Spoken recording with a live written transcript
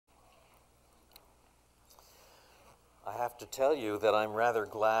I have to tell you that I'm rather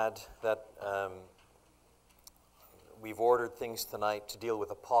glad that we've ordered things tonight to deal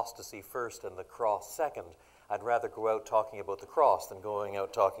with apostasy first and the cross second. I'd rather go out talking about the cross than going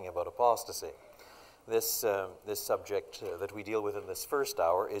out talking about apostasy. This subject that we deal with in this first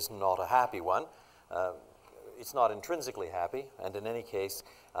hour is not a happy one. It's not intrinsically happy, and in any case,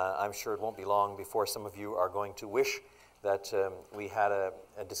 I'm sure it won't be long before some of you are going to wish that we had a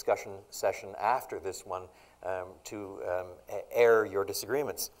discussion session after this one to air your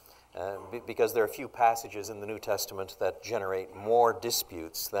disagreements, because there are a few passages in the New Testament that generate more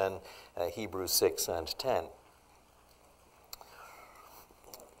disputes than Hebrews 6 and 10.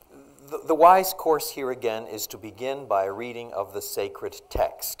 The wise course here again is to begin by a reading of the sacred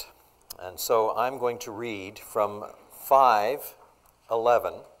text. And so I'm going to read from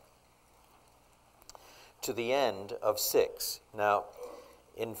 5:11 to the end of 6. Now,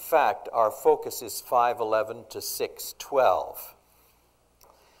 in fact, our focus is 5:11 to 6:12.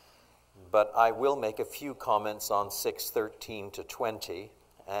 But I will make a few comments on 6:13 to 20,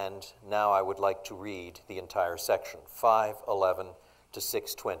 and now I would like to read the entire section, 5:11 to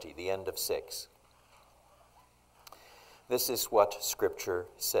 6:20, the end of 6. This is what Scripture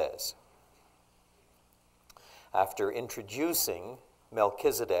says. After introducing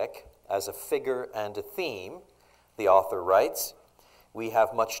Melchizedek as a figure and a theme, the author writes, "We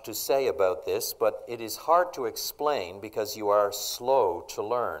have much to say about this, but it is hard to explain because you are slow to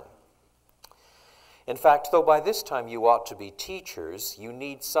learn. In fact, though by this time you ought to be teachers, you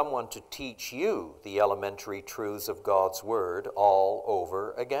need someone to teach you the elementary truths of God's Word all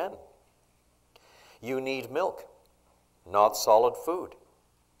over again. You need milk, not solid food.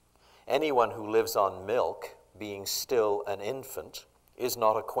 Anyone who lives on milk, being still an infant, is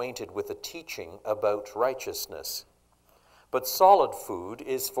not acquainted with the teaching about righteousness. But solid food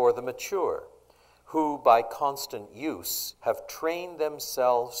is for the mature, who by constant use have trained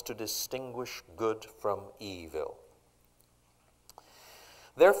themselves to distinguish good from evil.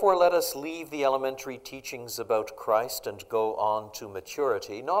 Therefore let us leave the elementary teachings about Christ and go on to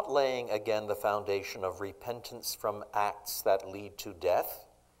maturity, not laying again the foundation of repentance from acts that lead to death,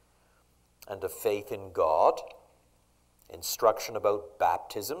 and of faith in God, instruction about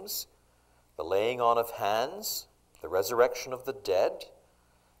baptisms, the laying on of hands, the resurrection of the dead,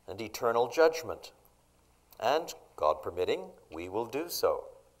 and eternal judgment. And, God permitting, we will do so.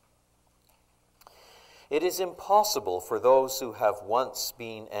 It is impossible for those who have once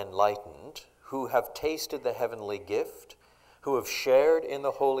been enlightened, who have tasted the heavenly gift, who have shared in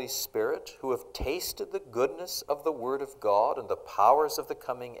the Holy Spirit, who have tasted the goodness of the Word of God and the powers of the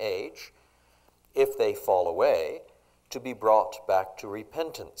coming age, if they fall away, to be brought back to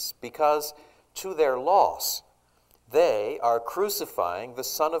repentance, because to their loss they are crucifying the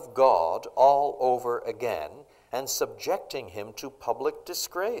Son of God all over again and subjecting him to public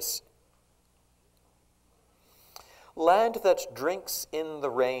disgrace. Land that drinks in the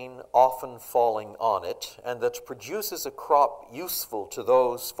rain often falling on it, and that produces a crop useful to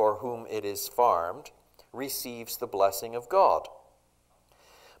those for whom it is farmed, receives the blessing of God.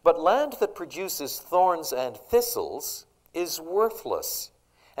 But land that produces thorns and thistles is worthless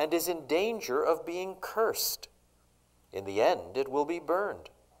and is in danger of being cursed. In the end, it will be burned.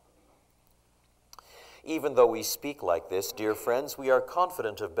 Even though we speak like this, dear friends, we are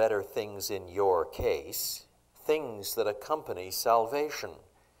confident of better things in your case, things that accompany salvation.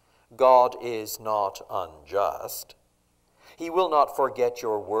 God is not unjust. He will not forget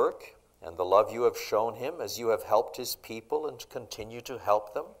your work and the love you have shown him as you have helped his people and continue to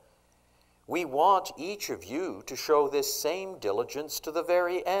help them. We want each of you to show this same diligence to the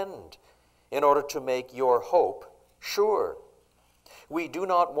very end, in order to make your hope sure. We do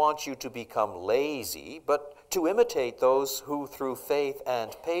not want you to become lazy, but to imitate those who through faith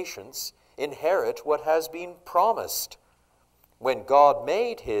and patience inherit what has been promised. When God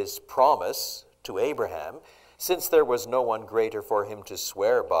made his promise to Abraham, since there was no one greater for him to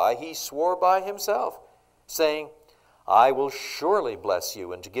swear by, he swore by himself, saying, I will surely bless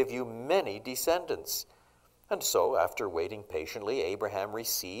you and give you many descendants. And so, after waiting patiently, Abraham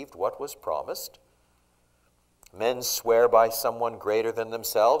received what was promised. Men swear by someone greater than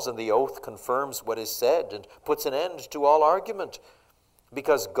themselves, and the oath confirms what is said and puts an end to all argument.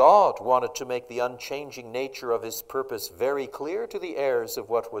 Because God wanted to make the unchanging nature of his purpose very clear to the heirs of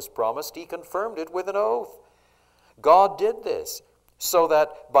what was promised, he confirmed it with an oath. God did this so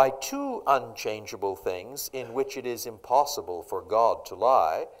that by two unchangeable things in which it is impossible for God to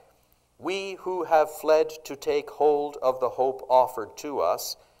lie, we who have fled to take hold of the hope offered to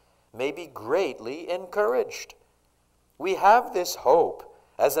us may be greatly encouraged. We have this hope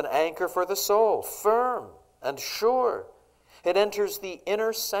as an anchor for the soul, firm and sure. It enters the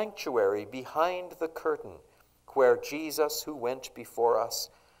inner sanctuary behind the curtain, where Jesus, who went before us,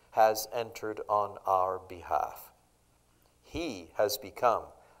 has entered on our behalf. He has become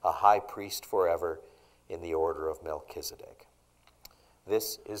a high priest forever in the order of Melchizedek.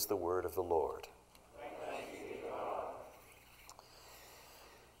 This is the word of the Lord.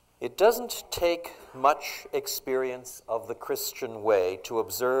 It doesn't take much experience of the Christian way to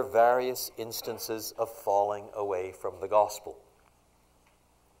observe various instances of falling away from the gospel.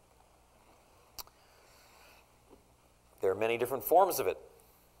 There are many different forms of it.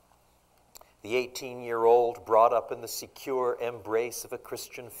 The 18-year-old brought up in the secure embrace of a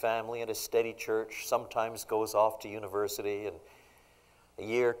Christian family and a steady church sometimes goes off to university and a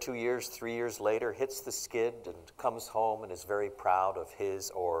year, 2 years, 3 years later hits the skid and comes home and is very proud of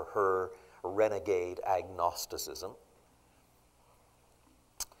his or her renegade agnosticism.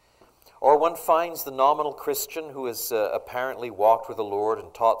 Or one finds the nominal Christian who has apparently walked with the Lord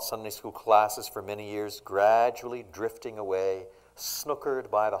and taught Sunday school classes for many years, gradually drifting away, snookered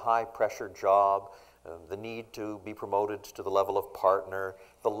by the high-pressure job, the need to be promoted to the level of partner,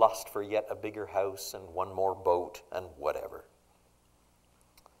 the lust for yet a bigger house and one more boat, and whatever.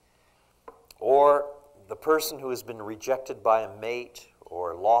 Or the person who has been rejected by a mate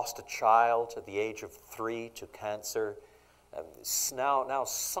or lost a child at the age of 3 to cancer, now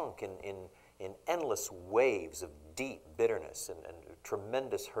sunk in endless waves of deep bitterness and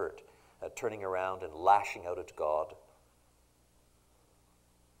tremendous hurt, turning around and lashing out at God.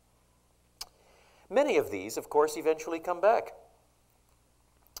 Many of these, of course, eventually come back.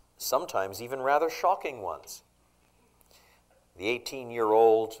 Sometimes even rather shocking ones. The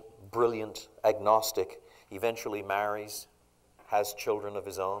 18-year-old brilliant agnostic eventually marries, has children of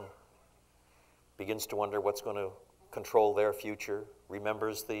his own, begins to wonder what's going to control their future,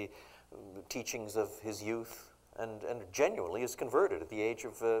 remembers the teachings of his youth, and genuinely is converted at the age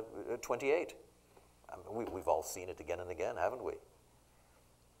of 28. I mean, we've all seen it again and again, haven't we?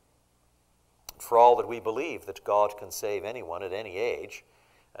 For all that we believe that God can save anyone at any age,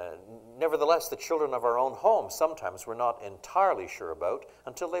 nevertheless, the children of our own home sometimes we're not entirely sure about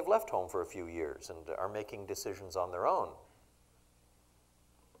until they've left home for a few years and are making decisions on their own.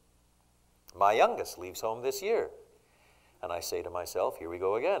 My youngest leaves home this year, and I say to myself, here we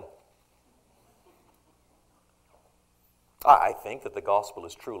go again. I think that the gospel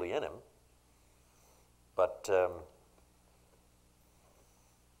is truly in him, but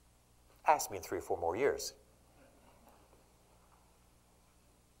ask me in 3 or 4 more years.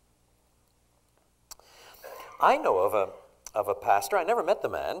 I know of a pastor, I never met the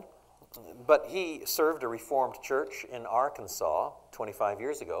man, but he served a Reformed church in Arkansas 25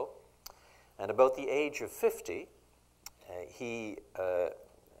 years ago, and about the age of 50, he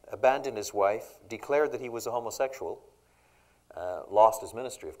abandoned his wife, declared that he was a homosexual, lost his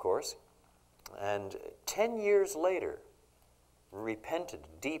ministry, of course, and 10 years later, repented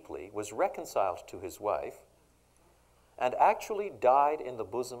deeply, was reconciled to his wife, and actually died in the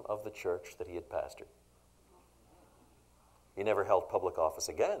bosom of the church that he had pastored. He never held public office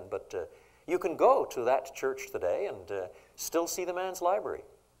again, but you can go to that church today and still see the man's library.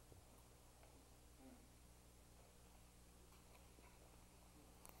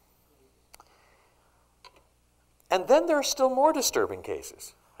 And then there are still more disturbing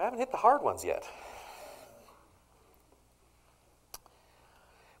cases. I haven't hit the hard ones yet.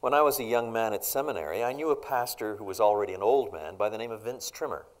 When I was a young man at seminary, I knew a pastor who was already an old man by the name of Vince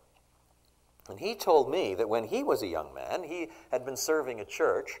Trimmer. And he told me that when he was a young man, he had been serving a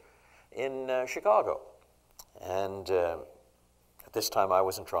church in Chicago. And at this time I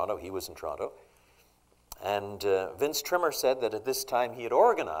was in Toronto, he was in Toronto. And Vince Trimmer said that at this time he had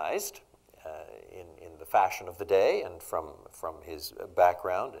organized, in the fashion of the day and from his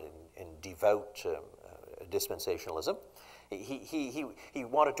background in devout dispensationalism, he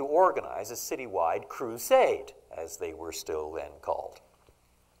wanted to organize a citywide crusade, as they were still then called.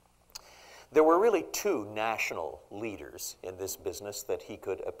 There were really 2 national leaders in this business that he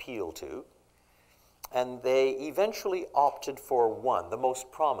could appeal to, and they eventually opted for one, the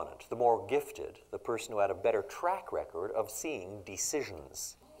most prominent, the more gifted, the person who had a better track record of seeing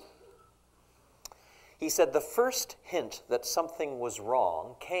decisions. He said the first hint that something was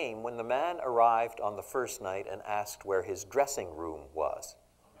wrong came when the man arrived on the first night and asked where his dressing room was.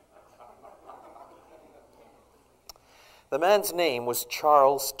 The man's name was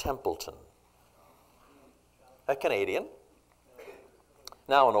Charles Templeton, a Canadian,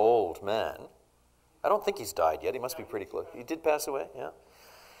 now an old man. I don't think he's died yet. He must be pretty close. He did pass away, yeah.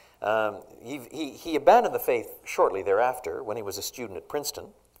 He abandoned the faith shortly thereafter when he was a student at Princeton.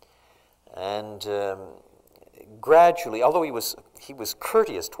 And gradually, although he was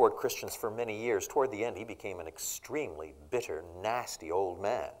courteous toward Christians for many years, toward the end he became an extremely bitter, nasty old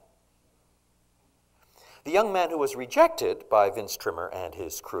man. The young man who was rejected by Vince Trimmer and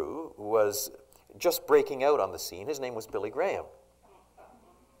his crew was just breaking out on the scene. His name was Billy Graham.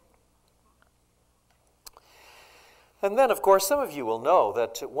 And then, of course, some of you will know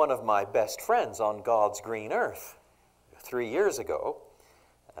that one of my best friends on God's green earth 3 years ago,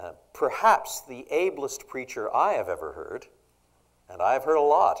 perhaps the ablest preacher I have ever heard, and I have heard a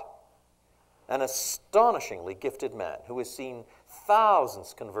lot, an astonishingly gifted man who has seen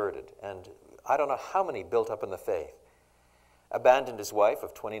thousands converted and I don't know how many built up in the faith, abandoned his wife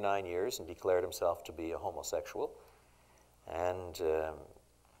of 29 years and declared himself to be a homosexual, and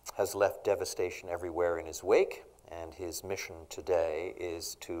has left devastation everywhere in his wake. And his mission today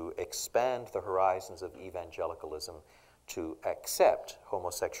is to expand the horizons of evangelicalism to accept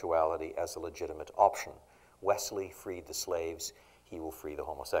homosexuality as a legitimate option. Wesley freed the slaves, he will free the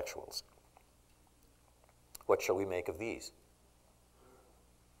homosexuals. What shall we make of these?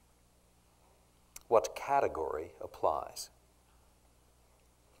 What category applies?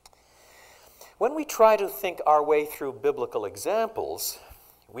 When we try to think our way through biblical examples,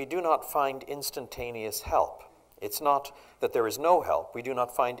 we do not find instantaneous help. It's not that there is no help. We do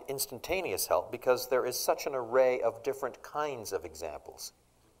not find instantaneous help because there is such an array of different kinds of examples.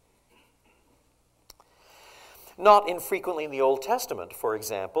 Not infrequently in the Old Testament, for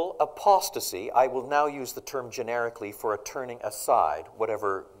example, apostasy, I will now use the term generically for a turning aside,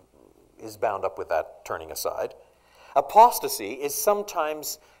 whatever is bound up with that turning aside. Apostasy is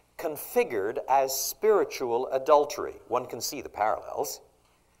sometimes configured as spiritual adultery. One can see the parallels.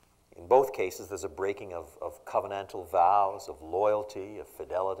 In both cases, there's a breaking of covenantal vows, of loyalty, of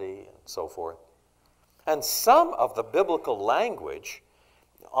fidelity, and so forth. And some of the biblical language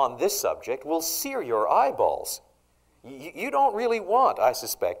on this subject will sear your eyeballs. You don't really want, I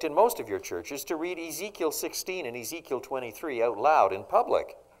suspect, in most of your churches, to read Ezekiel 16 and Ezekiel 23 out loud in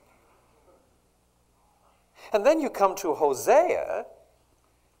public. And then you come to Hosea,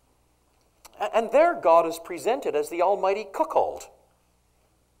 and there God is presented as the almighty cuckold.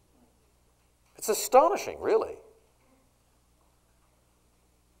 It's astonishing, really.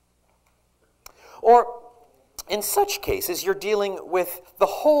 Or, in such cases, you're dealing with the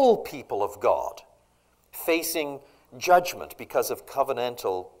whole people of God facing judgment because of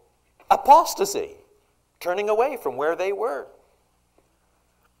covenantal apostasy, turning away from where they were.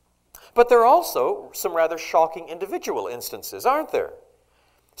 But there are also some rather shocking individual instances, aren't there?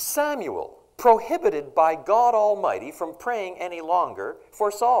 Samuel, prohibited by God Almighty from praying any longer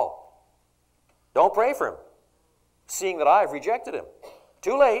for Saul. Don't pray for him, seeing that I've rejected him.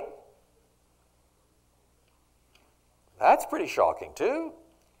 Too late. That's pretty shocking, too.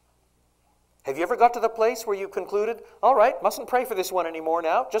 Have you ever got to the place where you concluded, all right, mustn't pray for this one anymore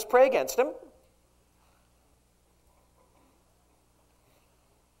now, just pray against him?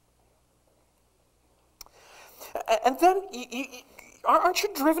 And then, aren't you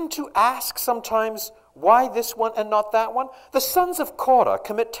driven to ask sometimes, why this one and not that one? The sons of Korah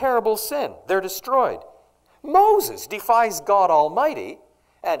commit terrible sin. They're destroyed. Moses defies God Almighty,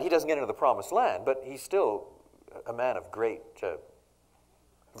 and he doesn't get into the promised land, but he's still a man of great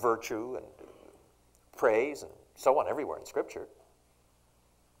virtue and praise and so on everywhere in Scripture.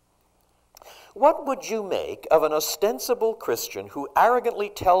 What would you make of an ostensible Christian who arrogantly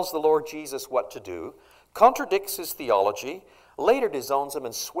tells the Lord Jesus what to do, contradicts his theology, later disowns him,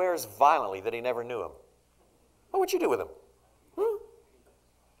 and swears violently that he never knew him? What would you do with him? Well,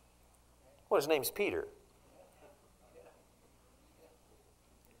 his name's Peter.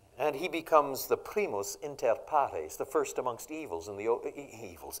 And he becomes the primus inter pares, the first amongst evils in the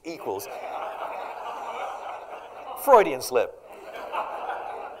equals. Freudian slip.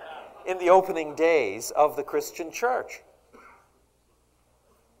 In the opening days of the Christian church.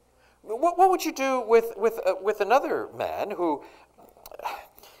 What would you do with another man who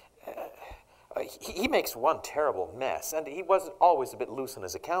he makes one terrible mess, and he was always a bit loose in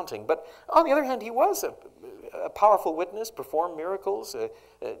his accounting, but on the other hand, he was a powerful witness, performed miracles,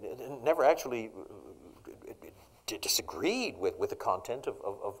 never actually disagreed with the content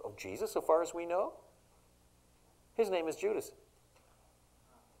of Jesus, so far as we know. His name is Judas.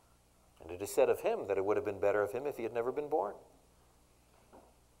 And it is said of him that it would have been better of him if he had never been born.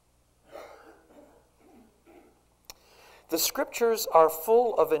 The Scriptures are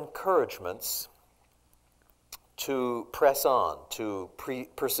full of encouragements to press on, to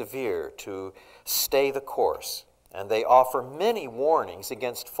persevere, to stay the course. And they offer many warnings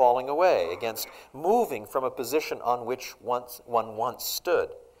against falling away, against moving from a position on which one once stood.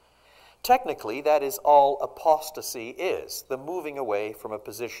 Technically, that is all apostasy is, the moving away from a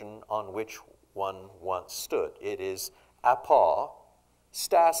position on which one once stood. It is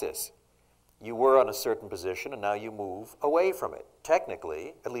apostasis. You were on a certain position and now you move away from it.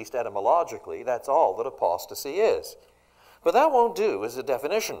 Technically, at least etymologically, that's all that apostasy is. But that won't do as a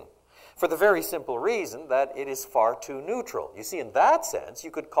definition, for the very simple reason that it is far too neutral. You see, in that sense, you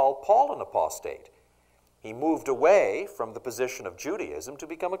could call Paul an apostate. He moved away from the position of Judaism to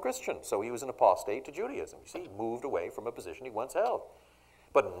become a Christian, so he was an apostate to Judaism. You see, he moved away from a position he once held.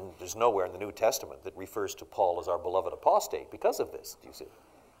 But there's nowhere in the New Testament that refers to Paul as our beloved apostate because of this, do you see?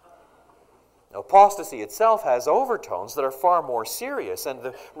 Apostasy itself has overtones that are far more serious, and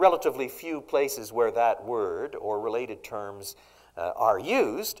the relatively few places where that word or related terms are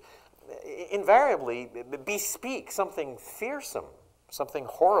used invariably bespeak something fearsome, something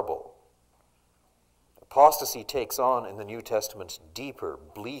horrible. Apostasy takes on in the New Testament deeper,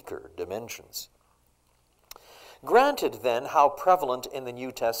 bleaker dimensions. Granted, then, how prevalent in the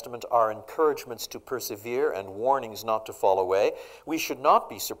New Testament are encouragements to persevere and warnings not to fall away, we should not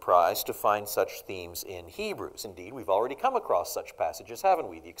be surprised to find such themes in Hebrews. Indeed, we've already come across such passages, haven't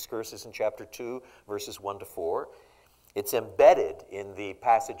we? The excursus in chapter 2, verses 1 to 4. It's embedded in the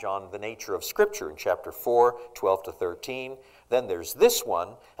passage on the nature of Scripture in chapter 4, 12 to 13. Then there's this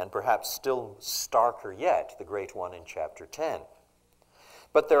one, and perhaps still starker yet, the great one in chapter 10.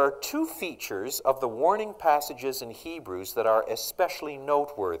 But there are two features of the warning passages in Hebrews that are especially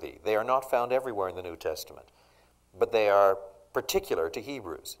noteworthy. They are not found everywhere in the New Testament, but they are particular to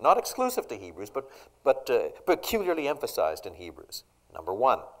Hebrews. Not exclusive to Hebrews, but peculiarly emphasized in Hebrews. Number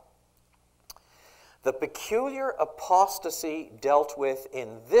one, the peculiar apostasy dealt with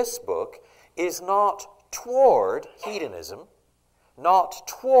in this book is not toward hedonism, not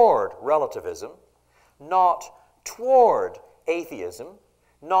toward relativism, not toward atheism,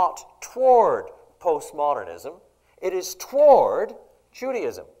 not toward postmodernism. It is toward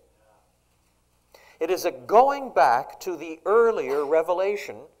Judaism. It is a going back to the earlier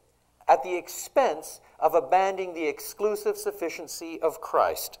revelation at the expense of abandoning the exclusive sufficiency of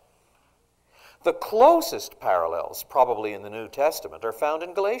Christ. The closest parallels, probably in the New Testament, are found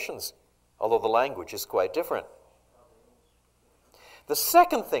in Galatians, although the language is quite different. The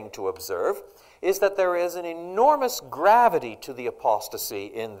second thing to observe is that there is an enormous gravity to the apostasy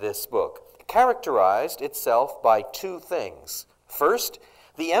in this book, characterized itself by two things. First,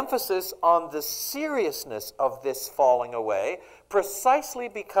 the emphasis on the seriousness of this falling away, precisely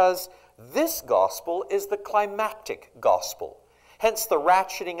because this gospel is the climactic gospel. Hence the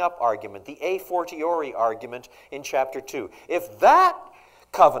ratcheting up argument, the a fortiori argument in chapter 2. If that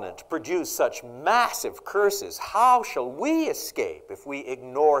covenant produced such massive curses, how shall we escape if we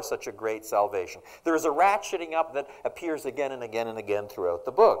ignore such a great salvation? There is a ratcheting up that appears again and again and again throughout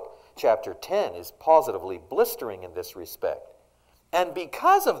the book. Chapter 10 is positively blistering in this respect. And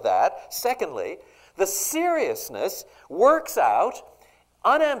because of that, secondly, the seriousness works out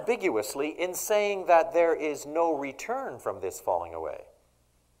unambiguously in saying that there is no return from this falling away.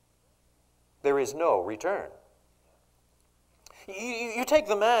 There is no return. You take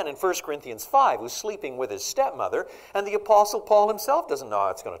the man in 1 Corinthians 5 who's sleeping with his stepmother, and the Apostle Paul himself doesn't know how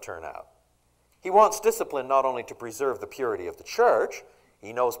it's going to turn out. He wants discipline not only to preserve the purity of the church.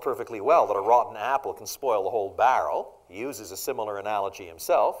 He knows perfectly well that a rotten apple can spoil the whole barrel. He uses a similar analogy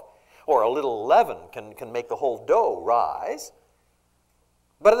himself. Or a little leaven can make the whole dough rise.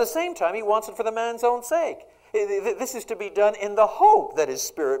 But at the same time, he wants it for the man's own sake. This is to be done in the hope that his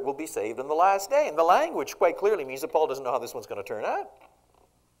spirit will be saved in the last day. And the language quite clearly means that Paul doesn't know how this one's going to turn out.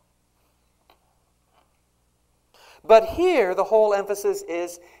 But here, the whole emphasis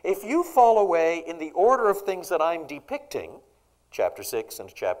is, if you fall away in the order of things that I'm depicting, chapter 6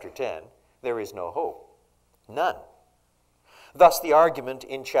 and chapter 10, there is no hope. None. Thus, the argument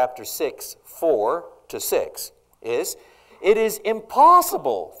in chapter 6, 4 to 6 is, it is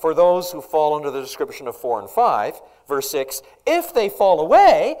impossible for those who fall under the description of 4 and 5, verse 6, if they fall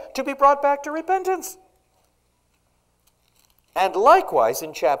away, to be brought back to repentance. And likewise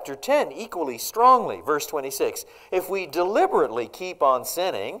in chapter 10, equally strongly, verse 26, if we deliberately keep on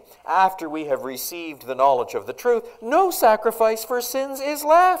sinning after we have received the knowledge of the truth, no sacrifice for sins is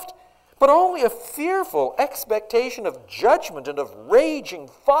left, but only a fearful expectation of judgment and of raging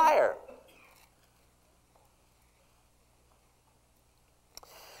fire.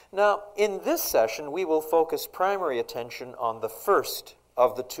 Now, in this session, we will focus primary attention on the first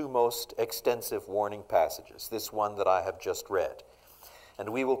of the two most extensive warning passages, this one that I have just read. And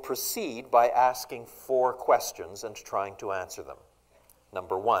we will proceed by asking 4 questions and trying to answer them.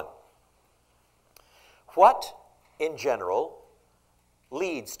 Number 1, what, in general,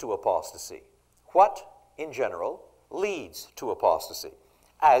 leads to apostasy? What, in general, leads to apostasy,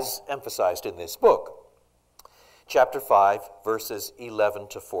 as emphasized in this book? Chapter 5, verses 11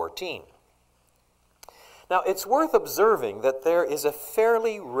 to 14. Now, it's worth observing that there is a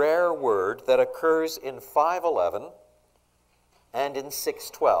fairly rare word that occurs in 5:11 and in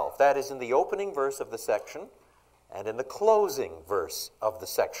 6:12. That is in the opening verse of the section and in the closing verse of the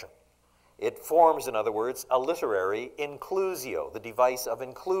section. It forms, in other words, a literary inclusio, the device of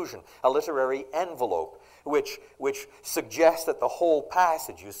inclusion, a literary envelope, which suggests that the whole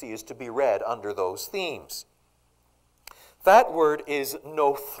passage, you see, is to be read under those themes. That word is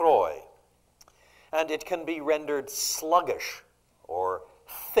nothroi, and it can be rendered sluggish or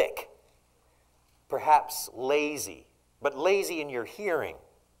thick, perhaps lazy, but lazy in your hearing.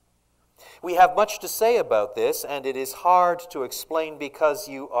 We have much to say about this, and it is hard to explain because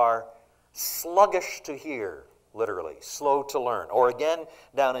you are sluggish to hear, literally, slow to learn. Or again,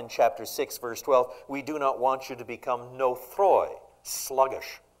 down in chapter 6, verse 12, we do not want you to become nothroi,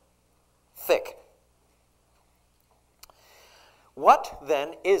 sluggish, thick. What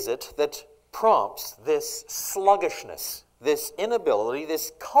then is it that prompts this sluggishness, this inability,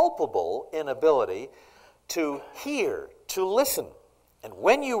 this culpable inability to hear, to listen? And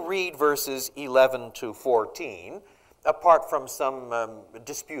when you read verses 11 to 14, apart from some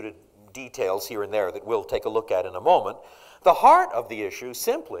disputed details here and there that we'll take a look at in a moment, the heart of the issue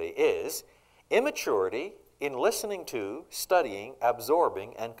simply is immaturity in listening to, studying,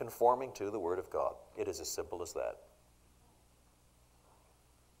 absorbing, and conforming to the Word of God. It is as simple as that.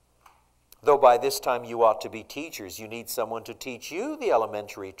 Though by this time you ought to be teachers, you need someone to teach you the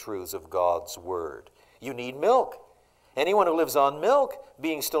elementary truths of God's Word. You need milk. Anyone who lives on milk,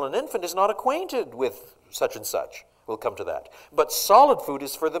 being still an infant, is not acquainted with such and such. We'll come to that. But solid food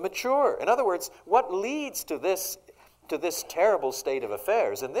is for the mature. In other words, what leads to this terrible state of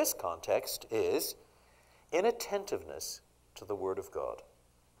affairs in this context is inattentiveness to the Word of God.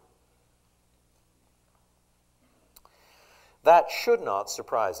 That should not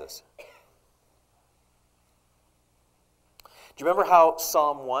surprise us. Do you remember how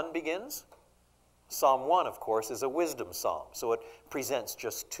Psalm 1 begins? Psalm 1, of course, is a wisdom psalm, so it presents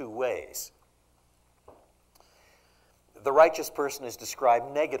just two ways. The righteous person is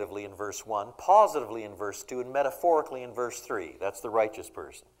described negatively in verse 1, positively in verse 2, and metaphorically in verse 3. That's the righteous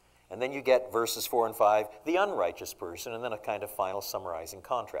person. And then you get verses 4 and 5, the unrighteous person, and then a kind of final summarizing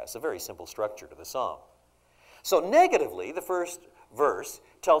contrast. A very simple structure to the psalm. So negatively, the first verse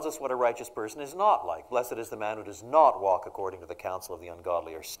tells us what a righteous person is not like. Blessed is the man who does not walk according to the counsel of the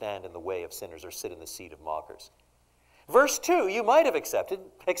ungodly, or stand in the way of sinners, or sit in the seat of mockers. Verse 2, you might have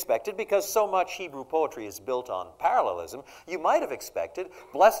expected, because so much Hebrew poetry is built on parallelism, you might have expected,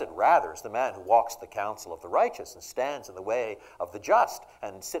 blessed rather is the man who walks the counsel of the righteous, and stands in the way of the just,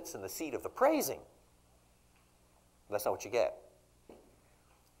 and sits in the seat of the praising. That's not what you get.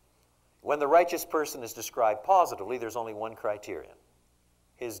 When the righteous person is described positively, there's only one criterion.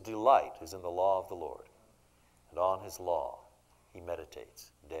 His delight is in the law of the Lord, and on his law he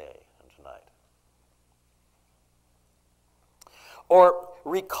meditates day and night. Or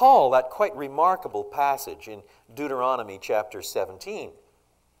recall that quite remarkable passage in Deuteronomy chapter 17.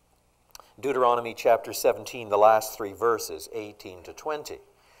 Deuteronomy chapter 17, the last three verses, 18 to 20,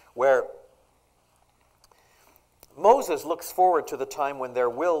 where Moses looks forward to the time when there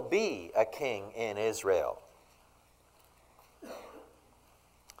will be a king in Israel.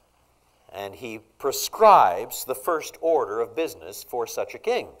 And he prescribes the first order of business for such a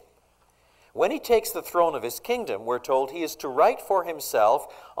king. When he takes the throne of his kingdom, we're told he is to write for himself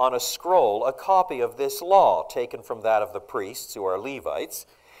on a scroll a copy of this law, taken from that of the priests who are Levites.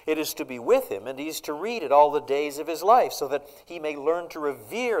 It is to be with him, and he is to read it all the days of his life, so that he may learn to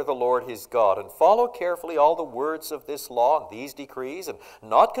revere the Lord his God, and follow carefully all the words of this law and these decrees, and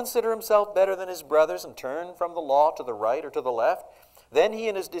not consider himself better than his brothers, and turn from the law to the right or to the left. Then he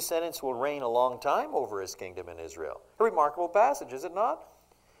and his descendants will reign a long time over his kingdom in Israel. A remarkable passage, is it not?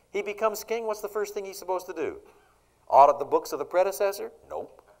 He becomes king, what's the first thing he's supposed to do? Audit the books of the predecessor?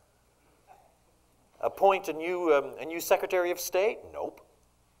 Nope. Appoint a new Secretary of State? Nope.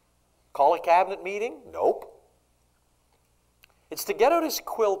 Call a cabinet meeting? Nope. It's to get out his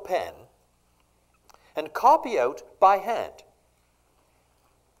quill pen and copy out by hand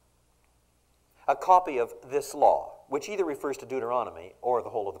a copy of this law, which either refers to Deuteronomy or the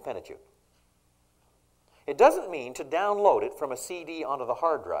whole of the Pentateuch. It doesn't mean to download it from a CD onto the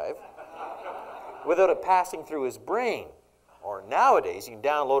hard drive without it passing through his brain. Or nowadays, you can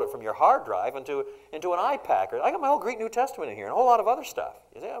download it from your hard drive into an iPad. I got my whole Greek New Testament in here and a whole lot of other stuff.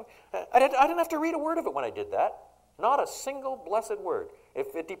 You see, I didn't have to read a word of it when I did that. Not a single blessed word.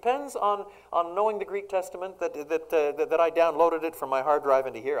 If it depends on knowing the Greek Testament that I downloaded it from my hard drive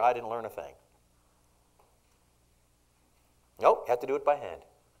into here, I didn't learn a thing. Nope, had to do it by hand.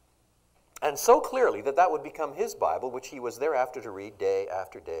 And so clearly that would become his Bible, which he was thereafter to read day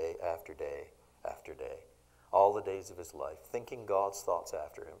after day after day after day, all the days of his life, thinking God's thoughts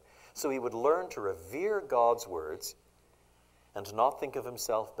after him. So he would learn to revere God's words and to not think of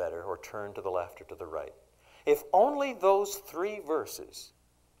himself better or turn to the left or to the right. If only those 3 verses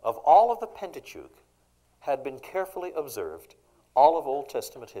of all of the Pentateuch had been carefully observed, all of Old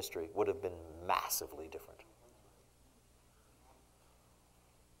Testament history would have been massively different.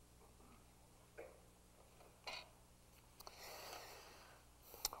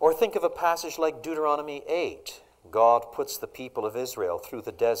 Or think of a passage like Deuteronomy 8. God puts the people of Israel through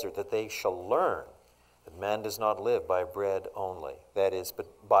the desert that they shall learn that man does not live by bread only, that is,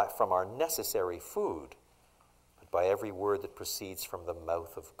 but from our necessary food, but by every word that proceeds from the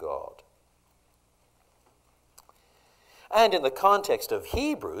mouth of God. And in the context of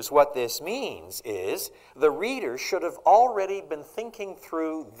Hebrews, what this means is the reader should have already been thinking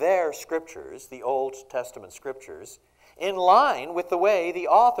through their scriptures, the Old Testament scriptures, in line with the way the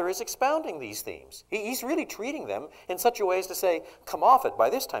author is expounding these themes. He's really treating them in such a way as to say, come off it, by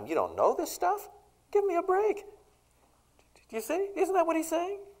this time you don't know this stuff? Give me a break. Do you see? Isn't that what he's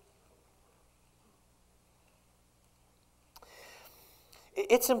saying?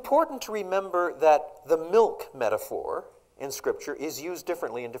 It's important to remember that the milk metaphor in Scripture is used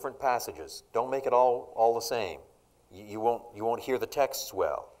differently in different passages. Don't make it all the same. You won't hear the texts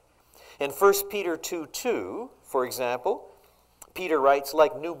well. In 1 Peter 2:2, for example, Peter writes,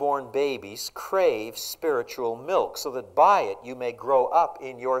 like newborn babies, crave spiritual milk, so that by it you may grow up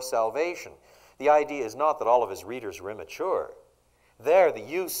in your salvation. The idea is not that all of his readers were immature. There, the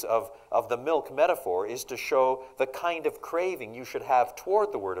use of the milk metaphor is to show the kind of craving you should have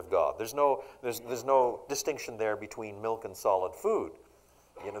toward the Word of God. There's no distinction there between milk and solid food.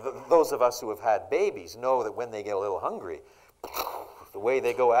 You know, those of us who have had babies know that when they get a little hungry, the way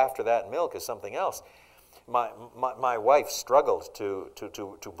they go after that milk is something else. My wife struggled to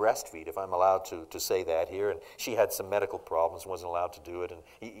breastfeed, if I'm allowed to say that here, and she had some medical problems, wasn't allowed to do it, and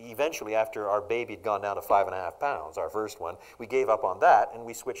eventually after our baby had gone down to 5.5 pounds, our first one, we gave up on that and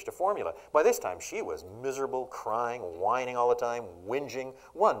we switched to formula. By this time she was miserable, crying, whining all the time, whinging.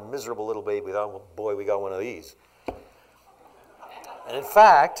 One miserable little baby, we thought, oh boy, we got one of these. And in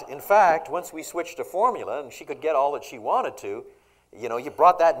fact, once we switched to formula and she could get all that she wanted to, you know, you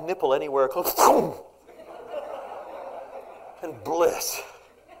brought that nipple anywhere close, and bliss.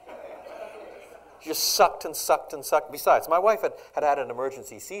 Just sucked and sucked and sucked. Besides, my wife had an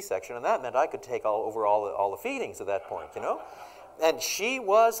emergency C-section, and that meant I could take over all the feedings at that point, you know. And she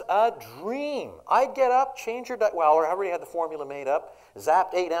was a dream. I'd get up, change her diet. Well, I already had the formula made up.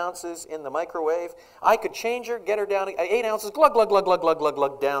 Zapped 8 ounces in the microwave. I could change her, get her down, 8 ounces, glug, glug, glug, glug, glug, glug,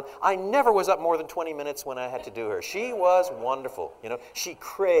 glug, down. I never was up more than 20 minutes when I had to do her. She was wonderful, you know. She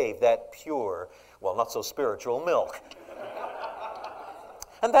craved that pure, well, not so spiritual milk.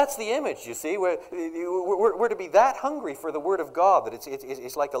 And that's the image, you see. We're to be that hungry for the Word of God that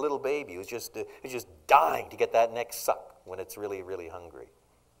it's like a little baby who's just dying to get that next suck when it's really, really hungry.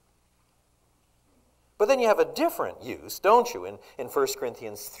 But then you have a different use, don't you, in 1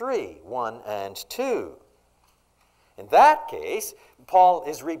 Corinthians 3, 1 and 2. In that case, Paul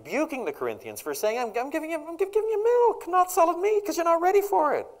is rebuking the Corinthians for saying, I'm giving you milk, not solid meat, because you're not ready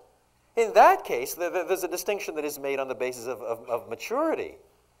for it. In that case, there's a distinction that is made on the basis of maturity.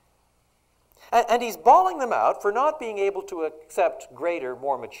 And he's bawling them out for not being able to accept greater,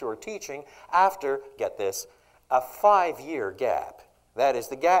 more mature teaching after, get this, a 5-year gap. That is,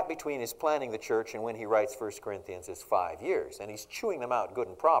 the gap between his planning the church and when he writes 1 Corinthians is 5 years. And he's chewing them out good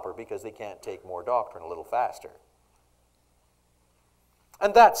and proper because they can't take more doctrine a little faster.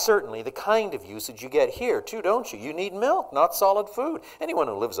 And that's certainly the kind of usage you get here too, don't you? You need milk, not solid food. Anyone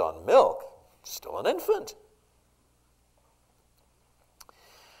who lives on milk is still an infant.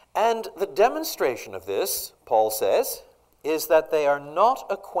 And the demonstration of this, Paul says, is that they are not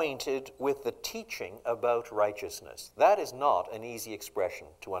acquainted with the teaching about righteousness. That is not an easy expression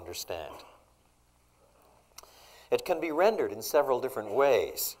to understand. It can be rendered in several different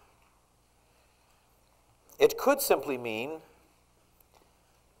ways. It could simply mean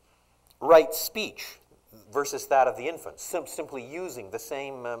right speech versus that of the infant, simply using the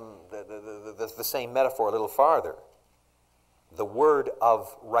same metaphor a little farther. The word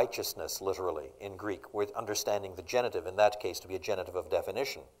of righteousness, literally, in Greek, with understanding the genitive, in that case, to be a genitive of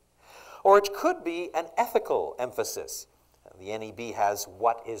definition. Or it could be an ethical emphasis. The NEB has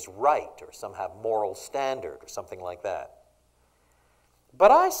what is right, or some have moral standard, or something like that. But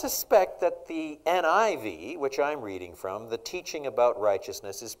I suspect that the NIV, which I'm reading from, the teaching about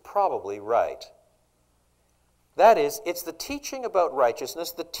righteousness, is probably right. That is, it's the teaching about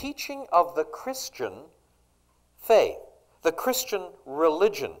righteousness, the teaching of the Christian faith, the Christian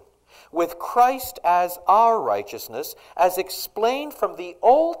religion, with Christ as our righteousness, as explained from the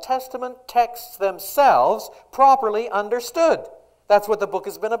Old Testament texts themselves, properly understood. That's what the book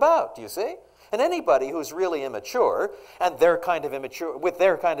has been about, do you see? And anybody who's really immature, and with their kind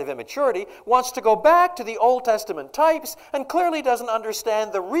of immaturity, wants to go back to the Old Testament types and clearly doesn't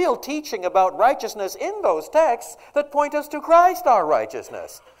understand the real teaching about righteousness in those texts that point us to Christ, our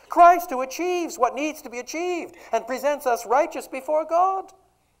righteousness. Christ who achieves what needs to be achieved and presents us righteous before God.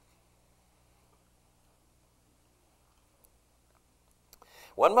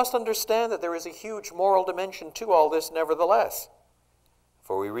 One must understand that there is a huge moral dimension to all this nevertheless.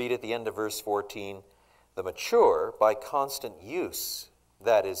 For we read at the end of verse 14, the mature, by constant use,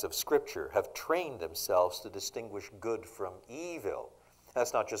 that is, of Scripture, have trained themselves to distinguish good from evil.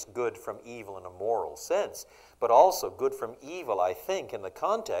 That's not just good from evil in a moral sense, but also good from evil, I think, in the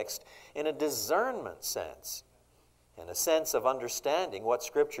context, in a discernment sense, in a sense of understanding what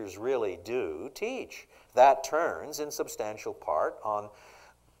Scriptures really do teach. That turns, in substantial part, on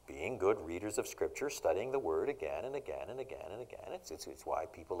being good readers of Scripture, studying the Word again and again and again and again. It's why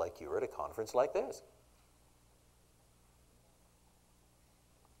people like you are at a conference like this.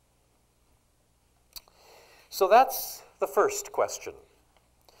 So that's the first question.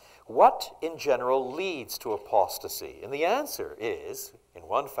 What, in general, leads to apostasy? And the answer is, in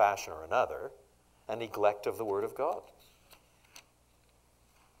one fashion or another, a neglect of the Word of God.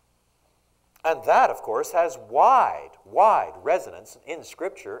 And that, of course, has wide resonance in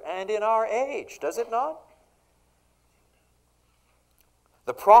Scripture and in our age, does it not?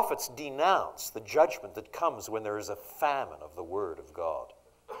 The prophets denounce the judgment that comes when there is a famine of the Word of God.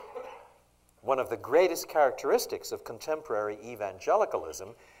 One of the greatest characteristics of contemporary evangelicalism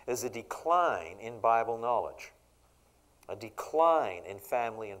is a decline in Bible knowledge, a decline in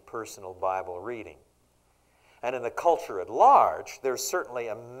family and personal Bible reading. And in the culture at large, there's certainly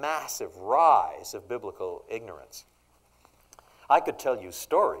a massive rise of biblical ignorance. I could tell you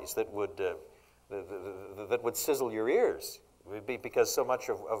stories that would sizzle your ears, because so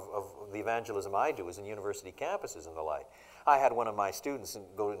much of the evangelism I do is in university campuses and the like. I had one of my students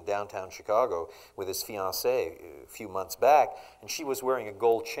go to downtown Chicago with his fiancée a few months back, and she was wearing a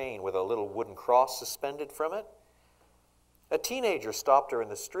gold chain with a little wooden cross suspended from it. A teenager stopped her in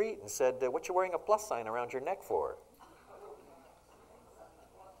the street and said, "What you wearing a plus sign around your neck for?"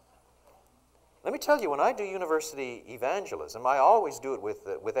 Let me tell you, when I do university evangelism, I always do it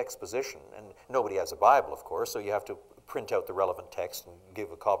with exposition. And nobody has a Bible, of course, so you have to print out the relevant text and give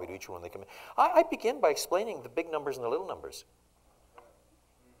a copy to each one when they come in. I begin by explaining the big numbers and the little numbers.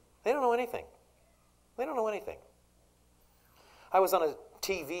 They don't know anything. They don't know anything. I was on a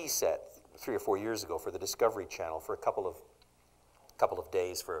TV set 3 or 4 years ago for the Discovery Channel for a couple of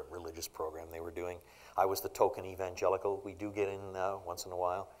days for a religious program they were doing. I was the token evangelical. We do get in once in a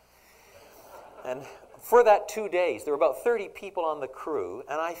while. And for that 2 days, there were about 30 people on the crew,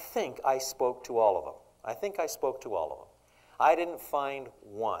 and I think I spoke to all of them. I didn't find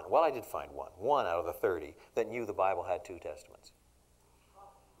one. Well, I did find one out of the 30 that knew the Bible had 2 testaments.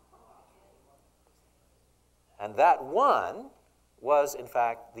 And that one was, in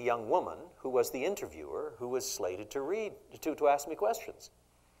fact, the young woman who was the interviewer who was slated to ask me questions.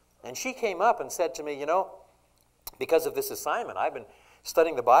 And she came up and said to me, "You know, because of this assignment, I've been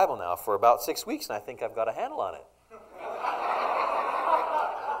studying the Bible now for about 6 weeks, and I think I've got a handle on it."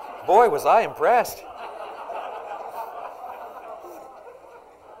 Boy, was I impressed.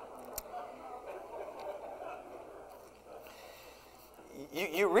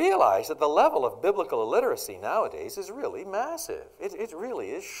 You realize that the level of biblical illiteracy nowadays is really massive. It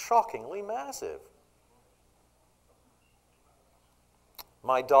really is shockingly massive.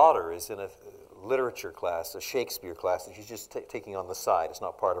 My daughter is in a literature class, a Shakespeare class, and she's just taking on the side. It's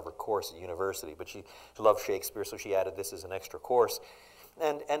not part of her course at university, but she loves Shakespeare, so she added this as an extra course.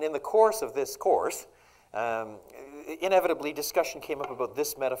 And in the course of this course, inevitably discussion came up about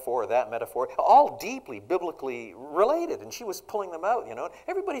this metaphor or that metaphor, all deeply biblically related, and she was pulling them out, you know.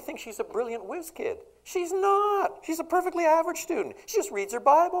 Everybody thinks she's a brilliant whiz kid. She's not. She's a perfectly average student. She just reads her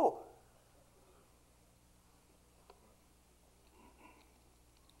Bible.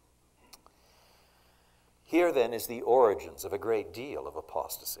 Here, then, is the origins of a great deal of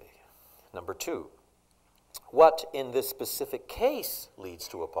apostasy. Number 2, what in this specific case leads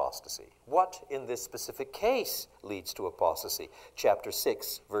to apostasy? What in this specific case leads to apostasy? Chapter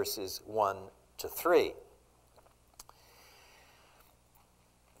 6, verses 1 to 3.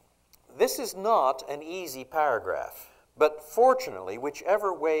 This is not an easy paragraph, but fortunately,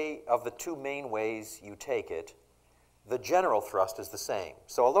 whichever way of the two main ways you take it, the general thrust is the same.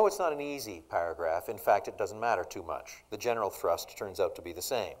 So although it's not an easy paragraph, in fact, it doesn't matter too much. The general thrust turns out to be the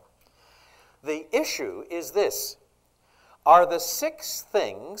same. The issue is this: are the 6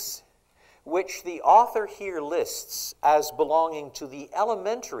 things which the author here lists as belonging to the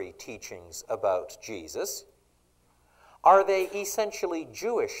elementary teachings about Jesus, are they essentially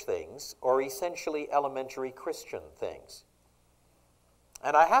Jewish things or essentially elementary Christian things?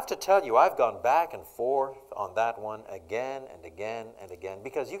 And I have to tell you, I've gone back and forth on that one again and again and again,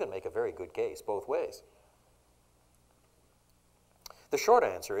 because you can make a very good case both ways. The short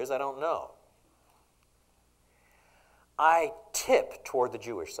answer is I don't know. I tip toward the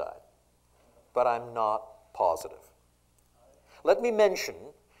Jewish side, but I'm not positive. Let me mention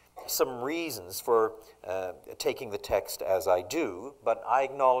some reasons for taking the text as I do, but I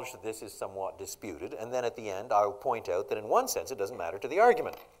acknowledge that this is somewhat disputed, and then at the end I'll point out that in one sense it doesn't matter to the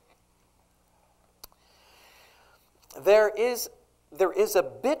argument. There is a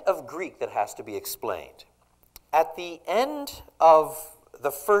bit of Greek that has to be explained. At the end of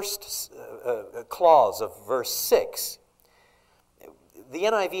the first clause of verse 6, the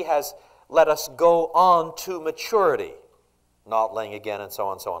NIV has, "Let us go on to maturity," not laying again, and so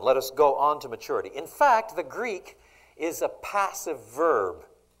on and so on. Let us go on to maturity. In fact, the Greek is a passive verb.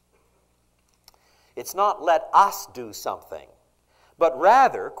 It's not "let us do something," but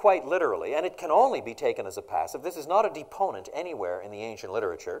rather, quite literally, and it can only be taken as a passive, this is not a deponent anywhere in the ancient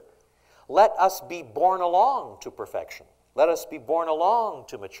literature, let us be borne along to perfection. Let us be borne along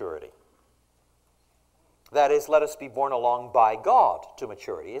to maturity. That is, let us be borne along by God to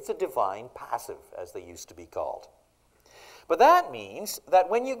maturity. It's a divine passive, as they used to be called. But that means that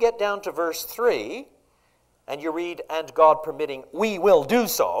when you get down to verse 3, and you read, "and God permitting, we will do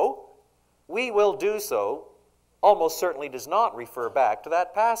so," "we will do so" almost certainly does not refer back to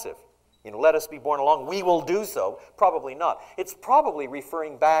that passive. Let us be borne along, we will do so. Probably not. It's probably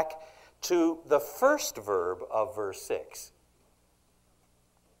referring back to the first verb of verse 6.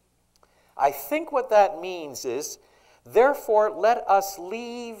 I think what that means is, "Therefore let us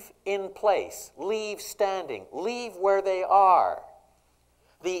leave in place," leave standing, leave where they are,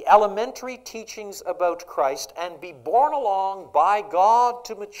 the elementary teachings about Christ, and be borne along by God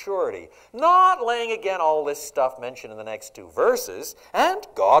to maturity. Not laying again all this stuff mentioned in the next 2 verses, and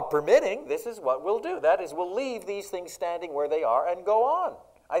God permitting, this is what we'll do. That is, we'll leave these things standing where they are and go on.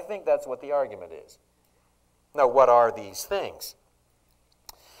 I think that's what the argument is. Now, what are these things?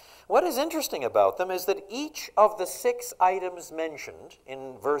 What is interesting about them is that each of the 6 items mentioned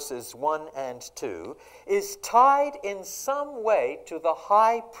in verses 1 and 2 is tied in some way to the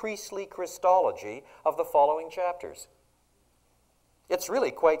high priestly Christology of the following chapters. It's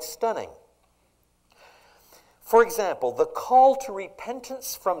really quite stunning. For example, the call to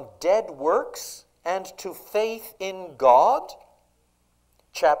repentance from dead works and to faith in God,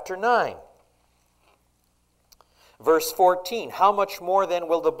 chapter 9. Verse 14, "How much more then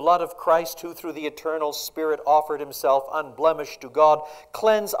will the blood of Christ, who through the eternal Spirit offered himself unblemished to God,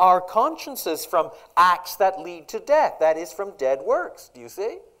 cleanse our consciences from acts that lead to death," that is, from dead works, do you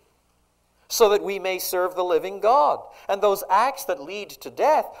see? "So that we may serve the living God." And those acts that lead to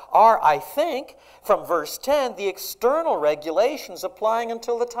death are, I think, from verse 10, the external regulations applying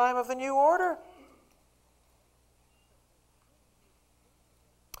until the time of the new order.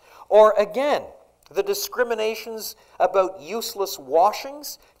 Or again, the discriminations about useless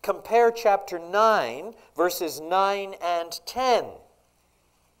washings, compare chapter 9, verses 9 and 10,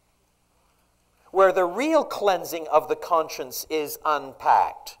 where the real cleansing of the conscience is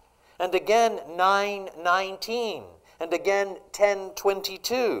unpacked. And again, 9:19, and again,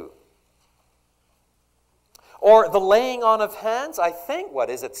 10:22. Or the laying on of hands. I think what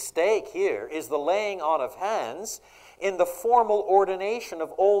is at stake here is the laying on of hands in the formal ordination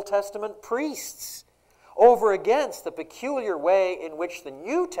of Old Testament priests, over against the peculiar way in which the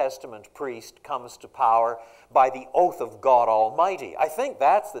New Testament priest comes to power by the oath of God Almighty. I think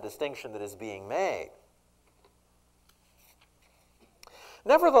that's the distinction that is being made.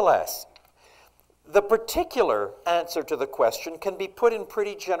 Nevertheless, the particular answer to the question can be put in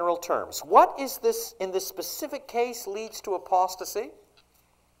pretty general terms. What is this, in this specific case, leads to apostasy?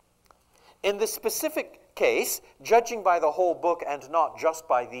 In this specific case, judging by the whole book and not just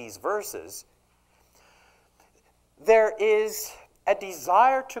by these verses, there is a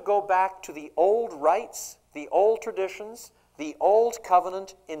desire to go back to the old rites, the old traditions, the old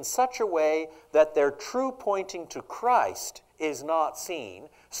covenant in such a way that their true pointing to Christ is not seen,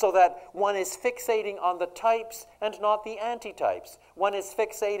 so that one is fixating on the types and not the antitypes. One is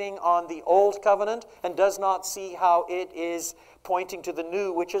fixating on the old covenant and does not see how it is pointing to the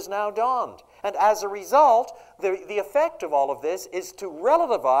new which has now dawned. And as a result, the effect of all of this is to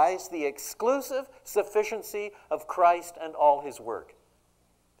relativize the exclusive sufficiency of Christ and all his work.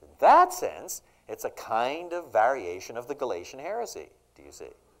 In that sense, it's a kind of variation of the Galatian heresy, do you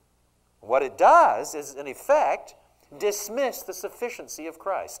see? What it does is, in effect, dismiss the sufficiency of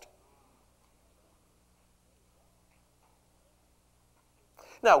Christ.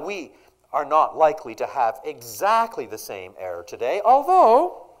 Now, we are not likely to have exactly the same error today,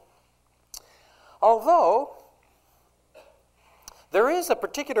 although there is a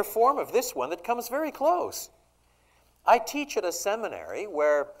particular form of this one that comes very close. I teach at a seminary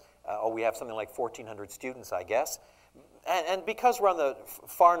where, we have something like 1,400 students, I guess, and because we're on the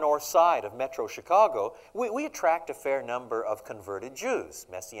far north side of Metro Chicago, we attract a fair number of converted Jews,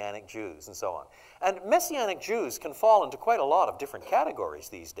 Messianic Jews, and so on. And Messianic Jews can fall into quite a lot of different categories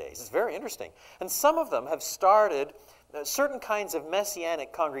these days. It's very interesting. And some of them have started certain kinds of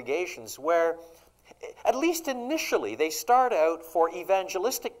Messianic congregations where, at least initially, they start out for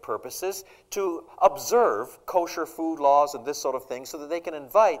evangelistic purposes to observe kosher food laws and this sort of thing so that they can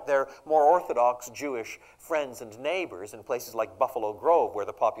invite their more Orthodox Jewish friends and neighbors in places like Buffalo Grove, where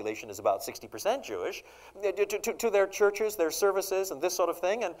the population is about 60% Jewish, to their churches, their services, and this sort of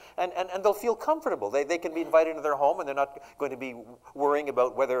thing, and they'll feel comfortable. They can be invited into their home, and they're not going to be worrying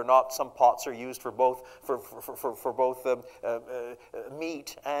about whether or not some pots are used for both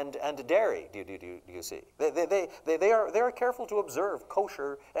meat and dairy. Do you see? They are careful to observe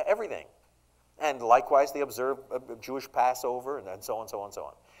kosher everything, and likewise they observe Jewish Passover and so on, so on, so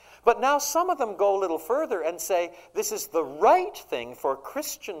on. But now some of them go a little further and say this is the right thing for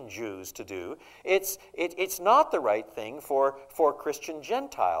Christian Jews to do. It's not the right thing for Christian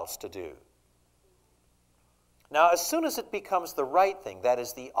Gentiles to do. Now, as soon as it becomes the right thing, that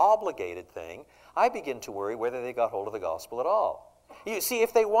is the obligated thing, I begin to worry whether they got hold of the gospel at all. You see,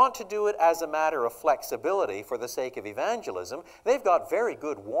 if they want to do it as a matter of flexibility for the sake of evangelism, they've got very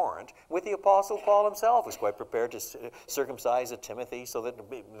good warrant with the Apostle Paul himself, who's quite prepared to circumcise a Timothy so that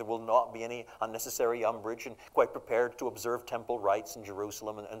there will not be any unnecessary umbrage, and quite prepared to observe temple rites in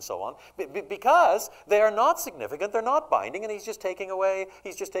Jerusalem and so on, because they are not significant, they're not binding, and he's just taking away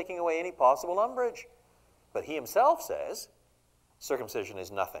any possible umbrage. But he himself says, circumcision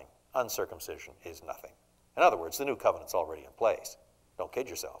is nothing, uncircumcision is nothing. In other words, the new covenant's already in place. Don't kid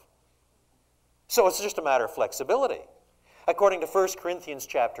yourself. So it's just a matter of flexibility. According to 1 Corinthians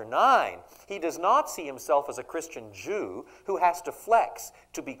chapter 9, he does not see himself as a Christian Jew who has to flex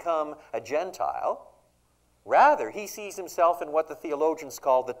to become a Gentile. Rather, he sees himself in what the theologians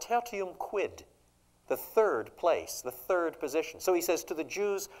call the tertium quid, the third place, the third position. So he says, to the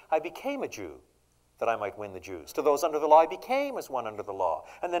Jews, I became a Jew, that I might win the Jews. To those under the law, I became as one under the law.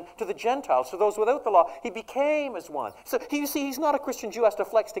 And then to the Gentiles, to those without the law, he became as one. So you see, he's not a Christian Jew who has to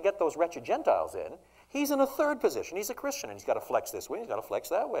flex to get those wretched Gentiles in. He's in a third position. He's a Christian, and he's got to flex this way, he's got to flex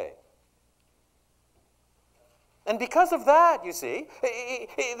that way. And because of that, you see,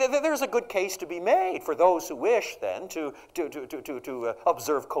 there's a good case to be made for those who wish then to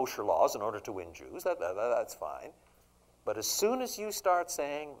observe kosher laws in order to win Jews. That's fine. But as soon as you start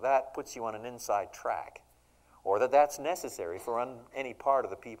saying that puts you on an inside track, or that's necessary for any part of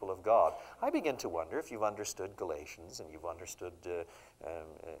the people of God, I begin to wonder if you've understood Galatians, and you've understood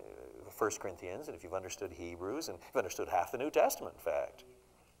 1 Corinthians, and if you've understood Hebrews, and you've understood half the New Testament, in fact.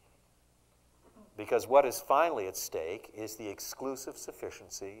 Because what is finally at stake is the exclusive